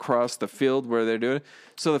across the field where they're doing it.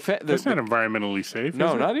 So That's not environmentally safe. no,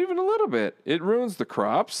 is it? not even a little bit. It ruins the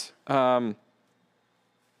crops.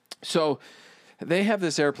 So they have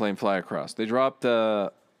this airplane fly across. They drop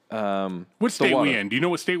the What state water. we in? Do you know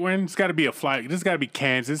what state we're in? It's got to be a fly. This got to be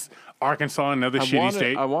Kansas, Arkansas, another shitty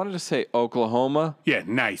state. I wanted to say Oklahoma. Yeah,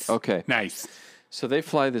 nice. Okay. Nice. So they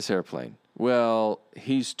fly this airplane. Well,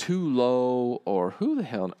 he's too low, or who the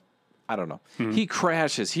hell? I don't know. Mm-hmm. He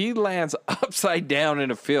crashes. He lands upside down in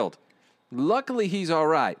a field. Luckily, he's all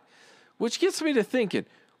right. Which gets me to thinking,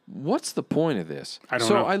 what's the point of this? I don't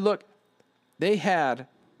so know. I look. They had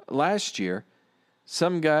last year,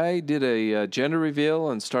 some guy did a gender reveal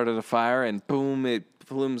and started a fire, and boom, it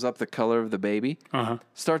plumes up the color of the baby.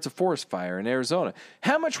 Starts a forest fire in Arizona.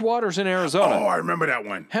 How much water's in Arizona? Oh, I remember that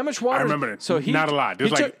one. How much water? I remember it. So he Not a lot. There's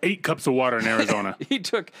he like took- 8 cups of water in Arizona. he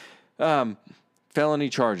took felony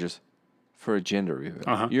charges for a gender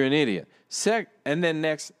reveal. You're an idiot. And then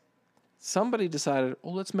next, somebody decided,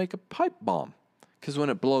 oh, let's make a pipe bomb, because when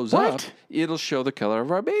it blows up, What? it'll show the color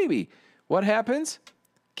of our baby. What happens?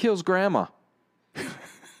 Kills grandma.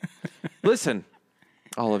 Listen,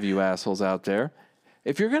 all of you assholes out there,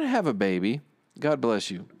 if you're going to have a baby, God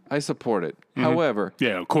bless you. I support it. However,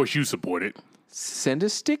 Yeah, of course you support it. send a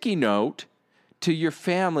sticky note to your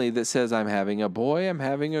family that says, I'm having a boy, I'm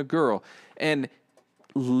having a girl, and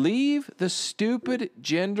leave the stupid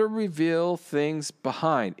gender reveal things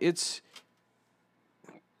behind. It's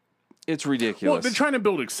Well, ridiculous. they're trying to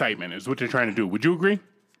build excitement is what they're trying to do. Would you agree?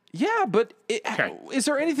 Yeah, but Okay. is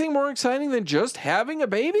there anything more exciting than just having a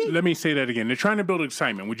baby? Let me say that again. They're trying to build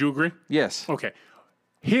excitement. Would you agree? Yes. Okay.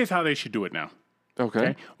 Here's how they should do it now. Okay.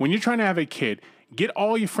 Okay. When you're trying to have a kid, get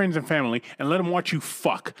all your friends and family and let them watch you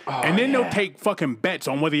fuck. And then they'll take fucking bets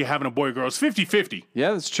on whether you're having a boy or girl. It's 50-50.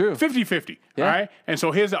 Yeah, that's true. 50-50. Yeah. All right? And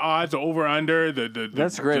so here's the odds, the over under.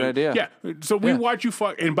 That's a great idea. Yeah. So we watch you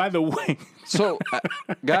fuck. And by the way, So,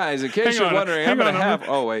 guys, in case Hang you're on, wondering, hang I'm going to on, have.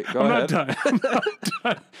 Oh, wait. Go I'm ahead. not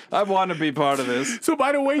done. I want to be part of this. So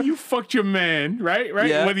by the way, you fucked your man, right? Right?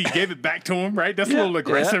 Yeah. Whether you gave it back to him, right? That's a Yeah, little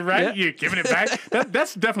aggressive, yeah, right? yeah. You're giving it back.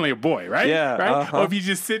 That's definitely a boy, right? Yeah, Right? uh-huh. Or if you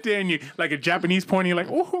just sit there and you like a Japanese porn, you're like,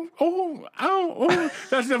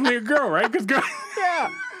 that's definitely a girl, right? Because girl. Yeah.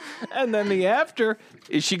 And then the after,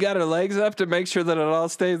 is she got her legs up to make sure that it all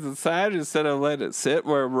stays inside instead of letting it sit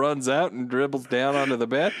where it runs out and dribbles down onto the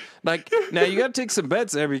bed? Like, now you got to take some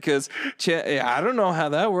bets there because I don't know how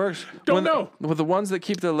that works. Don't know. With the ones that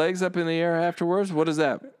keep their legs up in the air afterwards, what is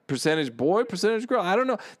that? Percentage boy, percentage girl? I don't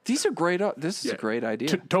know. These are great. This is a great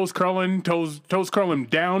idea. Toes curling, toes curling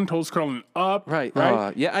down, toes curling up. Right.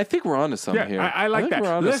 Right. Yeah, I think we're onto something Yeah, here. I like think that.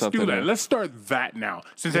 we're onto Let's do something that. here. Let's start that now.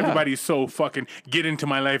 Since everybody's so fucking get into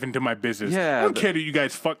my life, into my business. Yeah, I don't care that you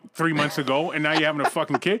guys fucked 3 months ago and now you're having a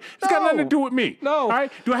fucking kid. It's got nothing to do with me. No. All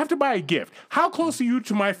right? Do I have to buy a gift? How close are you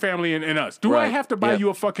to my family and us? Do I Right. have to buy Yep. you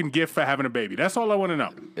a fucking gift for having a baby? That's all I want to know.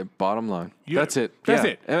 Bottom line. Yeah, That's it. that's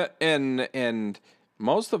Yeah. it. And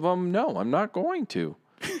most of them, no, I'm not going to.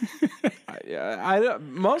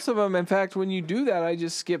 Most of them, in fact, when you do that, I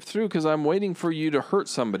just skip through because I'm waiting for you to hurt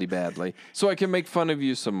somebody badly so I can make fun of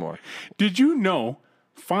you some more. Did you know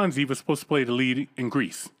Fonzie was supposed to play the lead in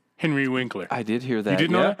Grease? Henry Winkler. I did hear that. You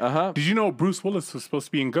did know that? Uh-huh. Did you know Bruce Willis was supposed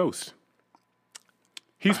to be in Ghost?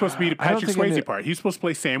 He's supposed to be the I don't Patrick think I knew- Swayze part. He's supposed to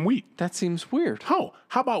play Sam Wheat. That seems weird. How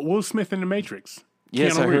about Will Smith in The Matrix?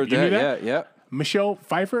 Yes, Keanu I Reeves. heard You knew that. Yeah. Michelle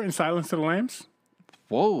Pfeiffer in Silence of the Lambs?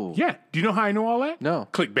 Whoa. Yeah. Do you know how I know all that? No.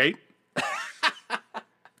 Clickbait.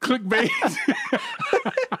 Clickbait.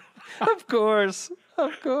 Of course.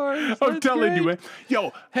 Of course. I'm That's telling you, great. man.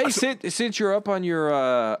 Yo. Hey, since you're up on your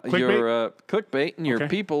clickbait and your Okay.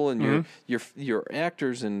 people and your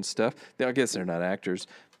actors and stuff, I guess they're not actors.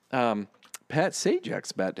 Pat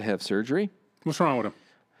Sajak's about to have surgery. What's wrong with him?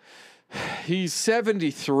 He's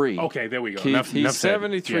 73. Okay, there we go. Keith, he's enough said.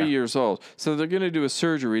 73 Yeah. years old. So they're going to do a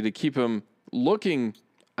surgery to keep him looking,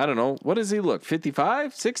 I don't know, what does he look,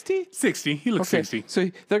 55, 60? 60. He looks 60.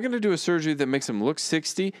 So they're going to do a surgery that makes him look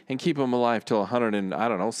 60 and keep him alive till 100 and, I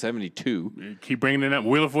don't know, 72. Keep bringing in that.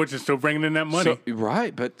 Wheel of Fortune still bringing in that money. So,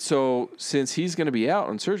 right, but so since he's going to be out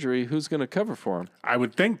on surgery, who's going to cover for him? I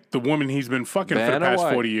would think the woman he's been fucking for the Vanna past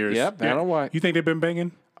White. 40 years. Yep, Vanna White. You think they've been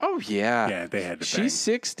banging? Oh, yeah. Yeah, they had to bang. She's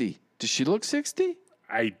 60. Does she look 60?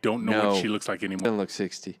 I don't know No. what she looks like anymore. Doesn't look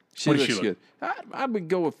 60. She What does looks she look? good. I would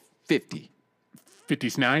go with 50.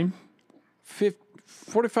 59?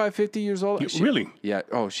 45, 50 years old. Really? Yeah.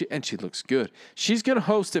 Oh, she looks good. She's going to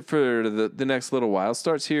host it for the next little while.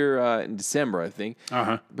 Starts here in December, I think.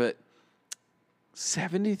 Uh-huh. But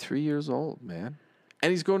 73 years old, man. And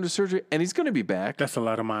he's going to surgery, and he's going to be back. That's a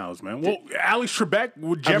lot of miles, man. Well, Alex Trebek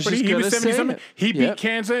with I was Jeopardy, just he was gonna 70 say something. it. He beat Yep.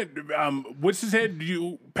 cancer. What's his head?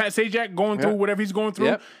 Pat Sajak going through Yep. whatever he's going through.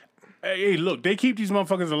 Yep. Hey, look, they keep these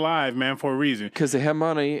motherfuckers alive, man, for a reason. Because they have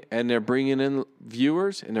money, and they're bringing in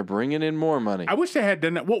viewers, and they're bringing in more money. I wish they had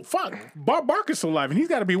done that. Well, fuck. Bob Barker's still alive, and he's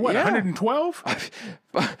got to be, what, Yeah. 112?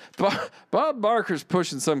 Bob Barker's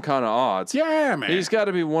pushing some kind of odds. Yeah, man. He's got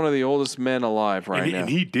to be one of the oldest men alive right and, now. and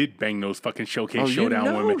he did bang those fucking showcase Oh, you showdown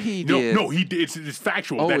know women. he no, did. No, he did. It's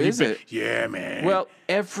factual. Oh, that is he it? Yeah, man. Well,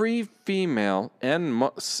 every female and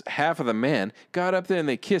half of the men got up there and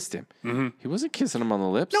they kissed him. Mm-hmm. He wasn't kissing him on the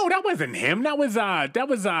lips. no, that wasn't him. That was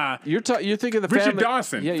You're thinking the Richard family,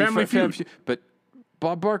 Dawson, yeah, Family Feud. But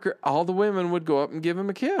Bob Barker, all the women would go up and give him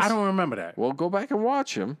a kiss. I don't remember that. Well, go back and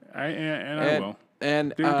watch him. I will.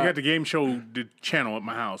 And We got the game show channel at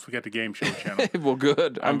my house. We got the game show channel. well,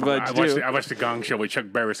 good. I'm glad you do. I watched the Gong Show with Chuck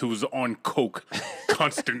Barris, who was on coke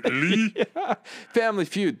constantly. Family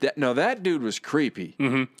Feud. That dude was creepy.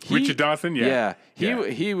 Mm-hmm. Richard Dawson, yeah.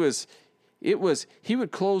 He was. He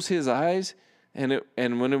would close his eyes. And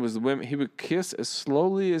when it was the women, he would kiss as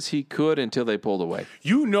slowly as he could until they pulled away.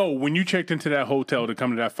 You know, when you checked into that hotel to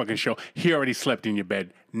come to that fucking show, he already slept in your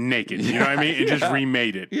bed naked. You know what I mean? And just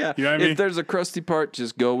remade it. Yeah. You know what I mean? If there's a crusty part,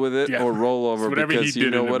 just go with it Yeah. or roll over It's whatever because he you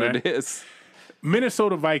did know in it, what man. it is.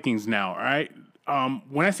 Minnesota Vikings now, all right?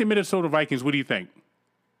 When I say Minnesota Vikings, what do you think?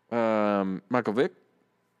 Michael Vick?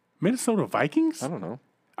 Minnesota Vikings? I don't know.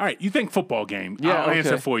 All right, you think football game. Yeah, I'll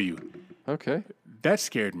answer okay. for you. Okay. That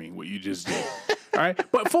scared me, what you just did. All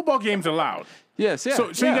right, but football games allowed. Yes, yeah. So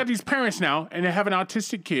yeah. you got these parents now, and they're having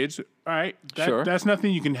autistic kids. All right, Sure. That's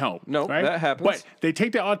nothing you can help. No, right? that happens. But they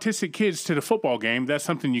take the autistic kids to the football game. That's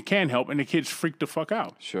something you can help, and the kids freak the fuck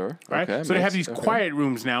out. Sure. Right. Okay. So they have makes- these okay. quiet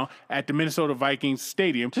rooms now at the Minnesota Vikings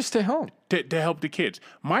stadium Just stay home. to help the kids.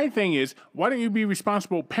 My thing is, why don't you be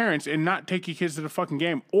responsible parents and not take your kids to the fucking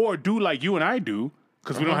game, or do like you and I do,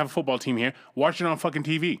 because we don't have a football team here. Watch it on fucking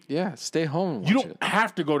TV. Yeah, stay home. And You watch don't it.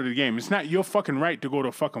 have to go to the game. It's not your fucking right to go to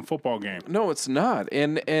a fucking football game. No, it's not.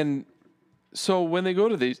 And so when they go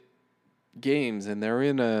to these games and they're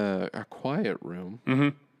in a quiet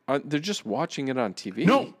room, they're just watching it on TV.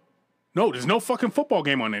 No, there's no fucking football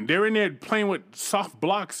game on it. They're in there playing with soft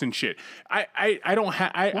blocks and shit.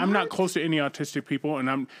 I'm not close to any autistic people,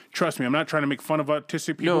 and trust me, I'm not trying to make fun of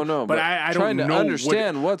autistic people. No, but but I trying don't to know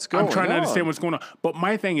understand what's going I'm trying to on. understand what's going on. But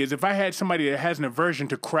my thing is, if I had somebody that has an aversion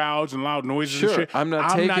to crowds and loud noises Sure, and shit, I'm not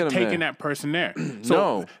taking them there. that person there.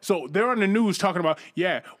 No. So they're on the news talking about,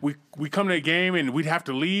 we come to the game and we'd have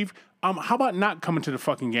to leave. How about not coming to the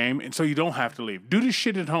fucking game and so you don't have to leave? Do this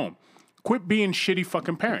shit at home. Quit being shitty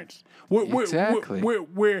fucking parents. Exactly.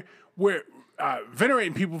 We're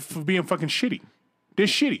venerating people for being fucking shitty. They're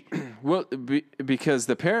shitty. Well, because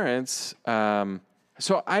the parents.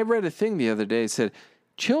 So I read a thing the other day that said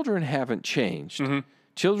children haven't changed.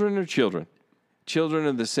 Children are children. Children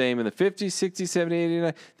are the same in the 50s, 60s, 70s,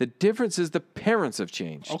 89. The difference is the parents have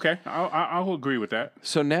changed. Okay, I'll agree with that.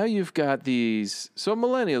 So now you've got these. So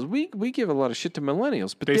millennials, we give a lot of shit to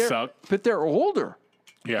millennials, but They they're, suck. But they're older.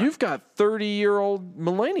 Yeah. You've got 30-year-old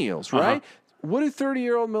millennials, right? What do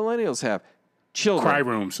 30-year-old millennials have? Children. Cry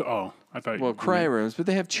rooms. Oh, I thought. Well, cry rooms, but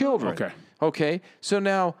they have children. Okay. Okay. So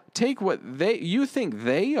now take what you think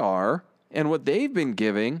they are and what they've been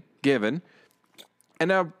given, and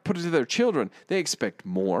now put it to their children. They expect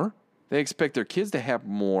more. They expect their kids to have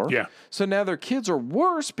more. Yeah. So now their kids are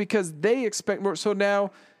worse because they expect more. So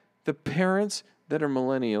now the parents that are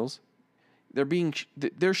millennials, they're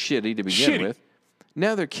shitty to begin Shitty. with.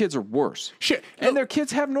 Now their kids are worse. Shit. And their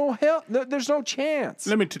kids have no help. There's no chance.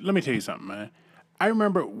 Let me tell you something, man. I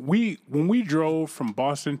remember when we drove from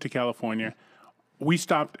Boston to California, we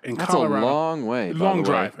stopped in That's Colorado. a long way. by Long the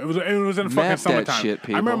way. drive. It was in the fucking Map that summertime. shit,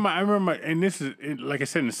 I remember, and this is like I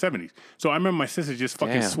said in the 70s. So I remember my sister just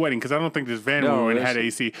fucking Damn. sweating because I don't think this van No, we were in there's- had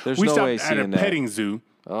AC. there's We no stopped AC at a in that. petting zoo,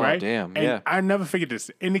 right? damn, And yeah. I never forget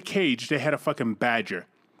this. In the cage, they had a fucking badger.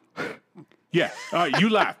 Yeah, you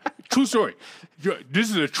laugh. True story. This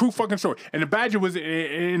is a true fucking story. And the badger was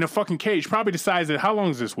in a fucking cage, probably the size of, how long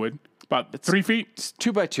is this wood? About 3 feet? It's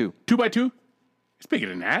 2 by 2. 2 by 2? It's bigger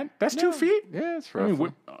than that. That's 2 feet? Yeah, it's I rough.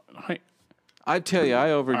 mean, I tell you,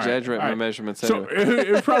 I over all right, exaggerate all my right. measurements So anyway.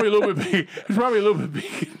 it was probably a little bit big. It's probably a little bit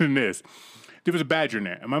bigger than this. There was a badger in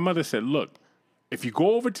there, and my mother said, "Look, if you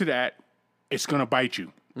go over to that, it's gonna bite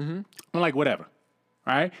you." I'm like, whatever.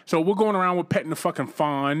 All right. So we're going around with petting the fucking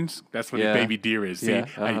fawns. That's what Yeah. the baby deer is. See, Yeah,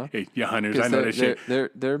 uh-huh. hey, you hunters, I 'Cause know that shit.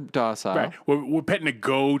 They're docile. Right. We're petting the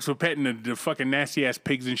goats. We're petting the fucking nasty ass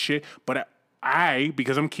pigs and shit. But I,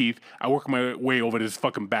 because I'm Keith, I work my way over this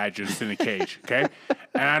fucking badger that's in the cage. Okay.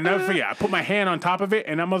 And I never forget. I put my hand on top of it,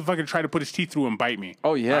 and that motherfucker tried to put his teeth through and bite me.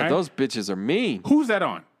 Oh yeah, All right? those bitches are mean. Who's that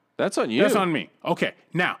on? That's on you. That's on me. Okay.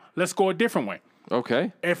 Now let's go a different way.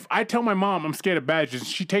 Okay, If I tell my mom I'm scared of badgers,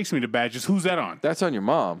 she takes me to badgers. Who's that on? that's on your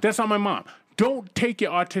mom. That's on my mom. Don't take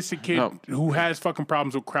your autistic kid No. who has fucking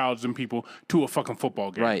problems with crowds and people to a fucking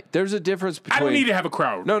football game. Right. There's a difference between. I don't need to have a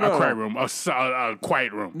crowd. No, a cry no. room, a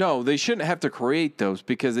quiet room. No, they shouldn't have to create those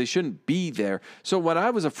because they shouldn't be there. So when I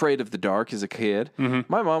was afraid of the dark as a kid,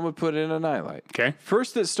 my mom would put in a nightlight. Okay.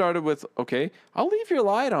 First, it started with, okay, I'll leave your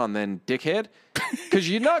light on then, dickhead, because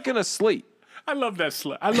you're not gonna sleep. I love that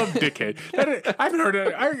I love dickhead. I haven't heard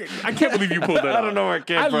that. I can't believe you pulled that I don't know where it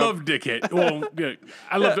came I from. love dickhead. Well, yeah,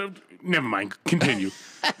 I love that. Never mind. Continue.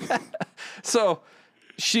 So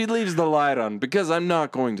she leaves the light on because I'm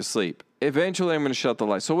not going to sleep. Eventually, I'm going to shut the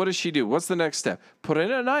light. So what does she do? What's the next step? Put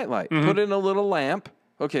in a nightlight. Put in a little lamp.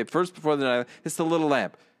 Okay, first before the night, it's the little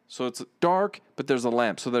lamp. So it's dark, but there's a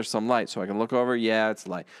lamp. So there's some light. So I can look over. Yeah, it's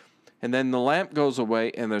light. And then the lamp goes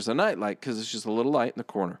away, and there's a nightlight because it's just a little light in the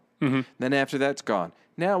corner. Then after that's gone.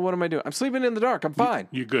 Now what am I doing? I'm sleeping in the dark. I'm fine.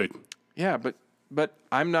 You're good. Yeah, but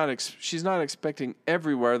I'm not. She's not expecting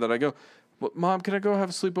everywhere that I go. Well, Mom, can I go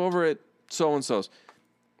have a sleepover at so and so's?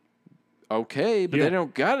 Okay, but Yeah. they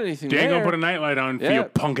don't got anything They there. ain't gonna put a nightlight on for Yeah. your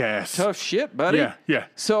punk ass. Tough shit, buddy. Yeah, yeah.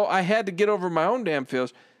 So I had to get over my own damn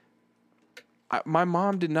feels. My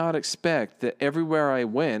mom did not expect that everywhere I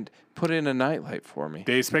went, put in a nightlight for me.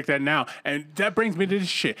 They expect that now. And that brings me to this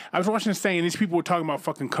shit. I was watching this thing, and these people were talking about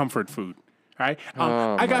fucking comfort food. Right?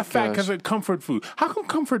 Oh, I my got fat gosh. because of comfort food. How come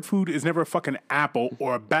comfort food is never a fucking apple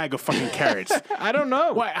or a bag of fucking carrots? I don't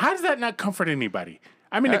know. Why? How does that not comfort anybody?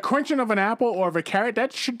 I mean, the crunching of an apple or of a carrot,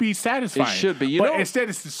 that should be satisfying. It should be. You but know- instead,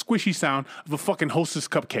 it's the squishy sound of a fucking Hostess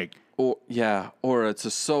cupcake. Or it's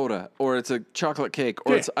a soda, or it's a chocolate cake,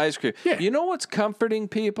 or Yeah. it's ice cream. Yeah. You know what's comforting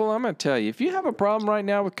people? I'm going to tell you. If you have a problem right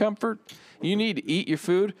now with comfort, you need to eat your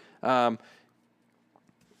food.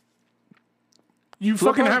 You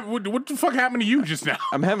Flip fucking on- have what the fuck happened to you just now?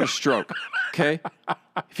 I'm having a stroke, okay?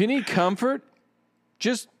 If you need comfort,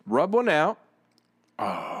 just rub one out,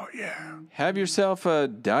 Oh yeah. have yourself a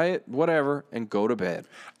diet, whatever, and go to bed.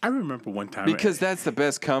 I remember one time Because that's the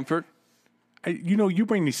best comfort. you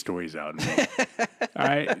bring these stories out. Man. All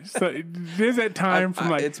right. So there's that time from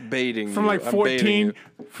like it's baiting from you. like I'm baiting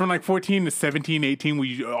 14 to 17, 18,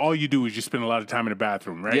 where all you do is just spend a lot of time in the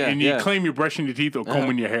bathroom, right? Yeah, and you yeah. claim you're brushing your teeth or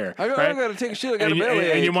combing your hair. I right? gotta take a shit. I got and, a you-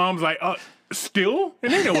 belly and your ache. mom's like, still?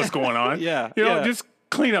 And they know what's going on. Yeah, You know, yeah. just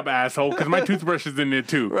clean up, asshole, because my toothbrush is in there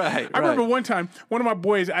too. Right, I remember right. one time, one of my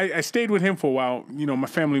boys, I stayed with him for a while. You know, my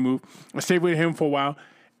family moved. I stayed with him for a while,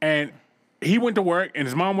 and he went to work, and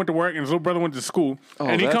his mom went to work, and his little brother went to school.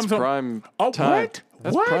 And he that's comes home. prime Oh, time. what?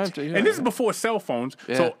 That's what? prime time, yeah. And this is before cell phones,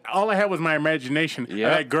 Yeah. so all I had was my imagination. of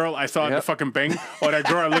Yep. that girl I saw at the Yep. fucking bank, or that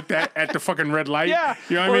girl I looked at the fucking red light. Yeah.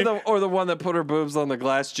 You know or what I mean? or the one that put her boobs on the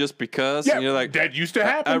glass just because. Yeah, And you're like, that used to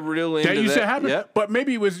happen. I'm really that into used that. to happen. Yep. But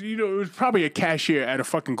maybe it was, it was probably a cashier at a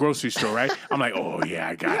fucking grocery store, right? I'm like, oh yeah,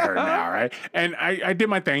 I got her now, right? And I did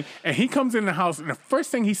my thing, and he comes in the house, and the first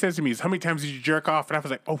thing he says to me is, "How many times did you jerk off?" And I was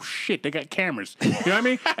like, "Oh shit, they got cameras." You know what I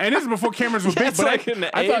mean? And this is before cameras were big. That's But like in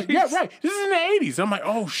the I thought, 80s? yeah, right. This is in the 80s. I'm like,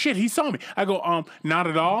 oh shit, he saw me. I go, not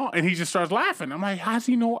at all, and he just starts laughing. I'm like, how's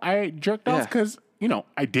he know I jerked off? Yeah. Because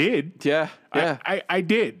I did. yeah, yeah. I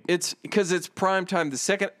did. It's because it's prime time. The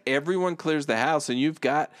second everyone clears the house and you've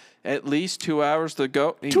got at least 2 hours to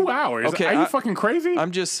go. 2 hours? Okay, Are you fucking crazy?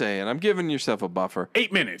 I'm just saying. I'm giving yourself a buffer.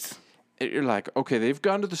 8 minutes. You're like, okay, they've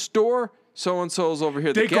gone to the store. So and so's over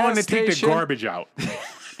here. They're the gas going to take the station. garbage out.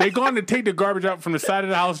 They're going to take the garbage out from the side of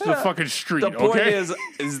the house to the fucking street. The point okay?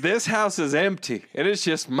 is this house is empty. It is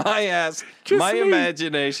just my ass, Just my me.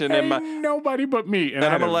 imagination, and Ain't nobody but me.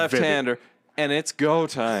 I'm a left-hander, and it's go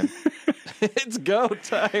time. It's go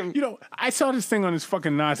time. I saw this thing on this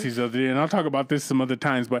fucking Nazis the other day, and I'll talk about this some other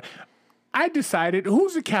times. But I decided,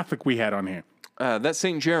 who's the Catholic we had on here? That's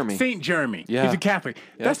St. Jeremy. Saint Jeremy. Yeah. He's a Catholic.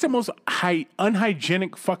 That's the most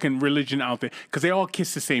unhygienic fucking religion out there because they all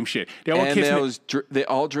kiss the same shit. They all and kiss they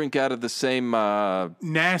all drink out of the same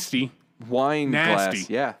nasty. wine Nasty. glass.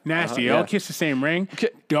 Yeah. Nasty. They Uh-huh, all yeah. kiss the same ring. Okay.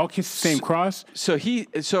 They all kiss the same cross.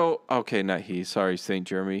 Okay, not he. Sorry, St.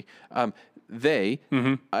 Jeremy.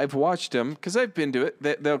 I've watched them because I've been to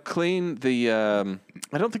it. They'll clean the.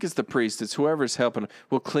 I don't think it's the priest. It's whoever's helping.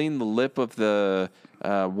 Will clean the lip of the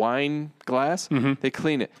wine glass. They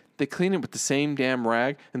clean it. They clean it with the same damn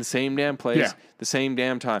rag in the same damn place, Yeah. the same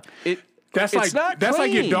damn time. That's It's not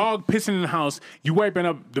like your clean. dog pissing in the house. You wiping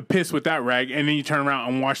up the piss with that rag, and then you turn around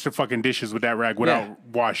and wash the fucking dishes with that rag without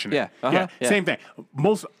washing it. Yeah, uh-huh, yeah. Same thing.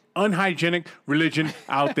 Most unhygienic religion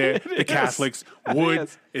out there, the Catholics would.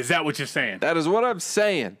 Yes. Is that what you're saying? That is what I'm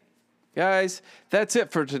saying. Guys, that's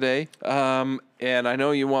it for today. And I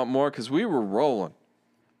know you want more because we were rolling.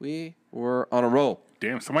 We were on a roll.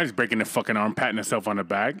 Damn, somebody's breaking their fucking arm, patting themselves on the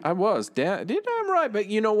back. I was. Damn right. But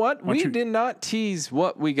you know what? We you- did not tease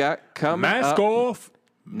what we got coming Mask up. off.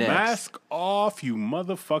 next. Mask off, you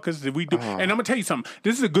motherfuckers. Did we do? And I'm gonna tell you something.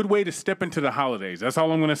 This is a good way to step into the holidays. That's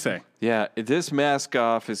all I'm gonna say. Yeah, this mask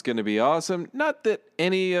off is going to be awesome. Not that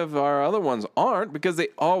any of our other ones aren't, because they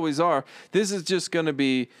always are. This is just going to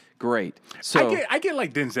be great. So I get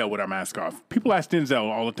like Denzel with our mask off. People ask Denzel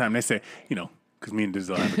all the time. They say, because me and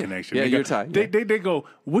Denzel have a connection. Yeah, They you're go, tight, They, yeah. they go,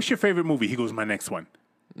 what's your favorite movie? He goes, my next one.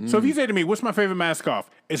 So if you say to me, what's my favorite mask off?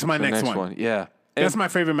 It's my the next one. Yeah. That's my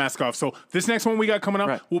favorite mask off. So this next one we got coming up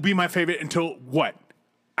Right. will be my favorite until what?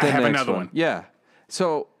 I The have next another one. Yeah.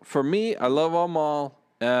 So for me, I love them all.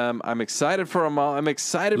 I'm excited for them all. I'm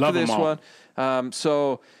excited Love for 'em this all. one.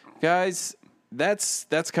 So guys, that's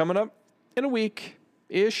coming up in a week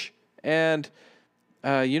ish, and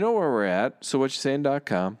you know where we're at.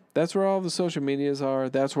 SoWhatYouSaying.com. That's where all the social medias are.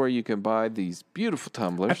 That's where you can buy these beautiful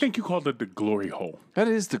tumblers. I think you called it the glory hole. That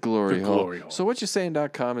is the glory The hole. glory hole.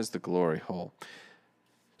 SoWhatYouSaying.com is the glory hole.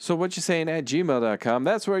 SoWhatYouSaying@gmail.com.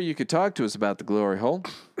 That's where you could talk to us about the glory hole.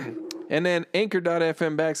 And then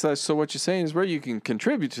anchor.fm/SoWhatYouSaying is where you can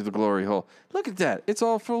contribute to the glory hole. Look at that. It's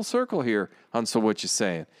all full circle here on So What You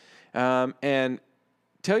Saying. And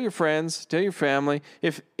tell your friends, tell your family.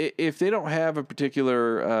 If they don't have a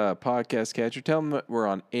particular podcast catcher, tell them that we're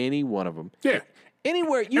on any one of them. Yeah.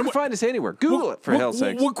 Anywhere. You can find us anywhere. Google it, for hell's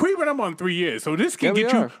sakes. We're creeping up on 3 years, so this can Yeah, we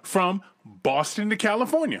get you are. from Boston to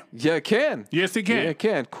California. Yeah, it can. Yes, it can. Yeah, it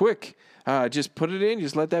can. Quick. Just put it in.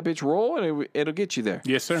 Just let that bitch roll, and it'll get you there.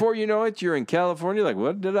 Yes, sir. Before you know it, you're in California. Like,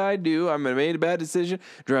 what did I do? I made a bad decision.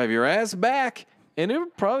 Drive your ass back, and it'll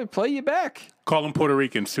probably play you back. Call them Puerto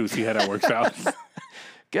Ricans too. See how that works out.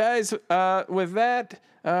 Guys, with that,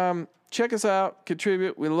 check us out.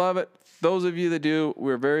 Contribute. We love it. Those of you that do,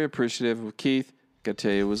 we're very appreciative. Keith, gotta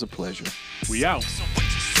tell you, it was a pleasure. We out. So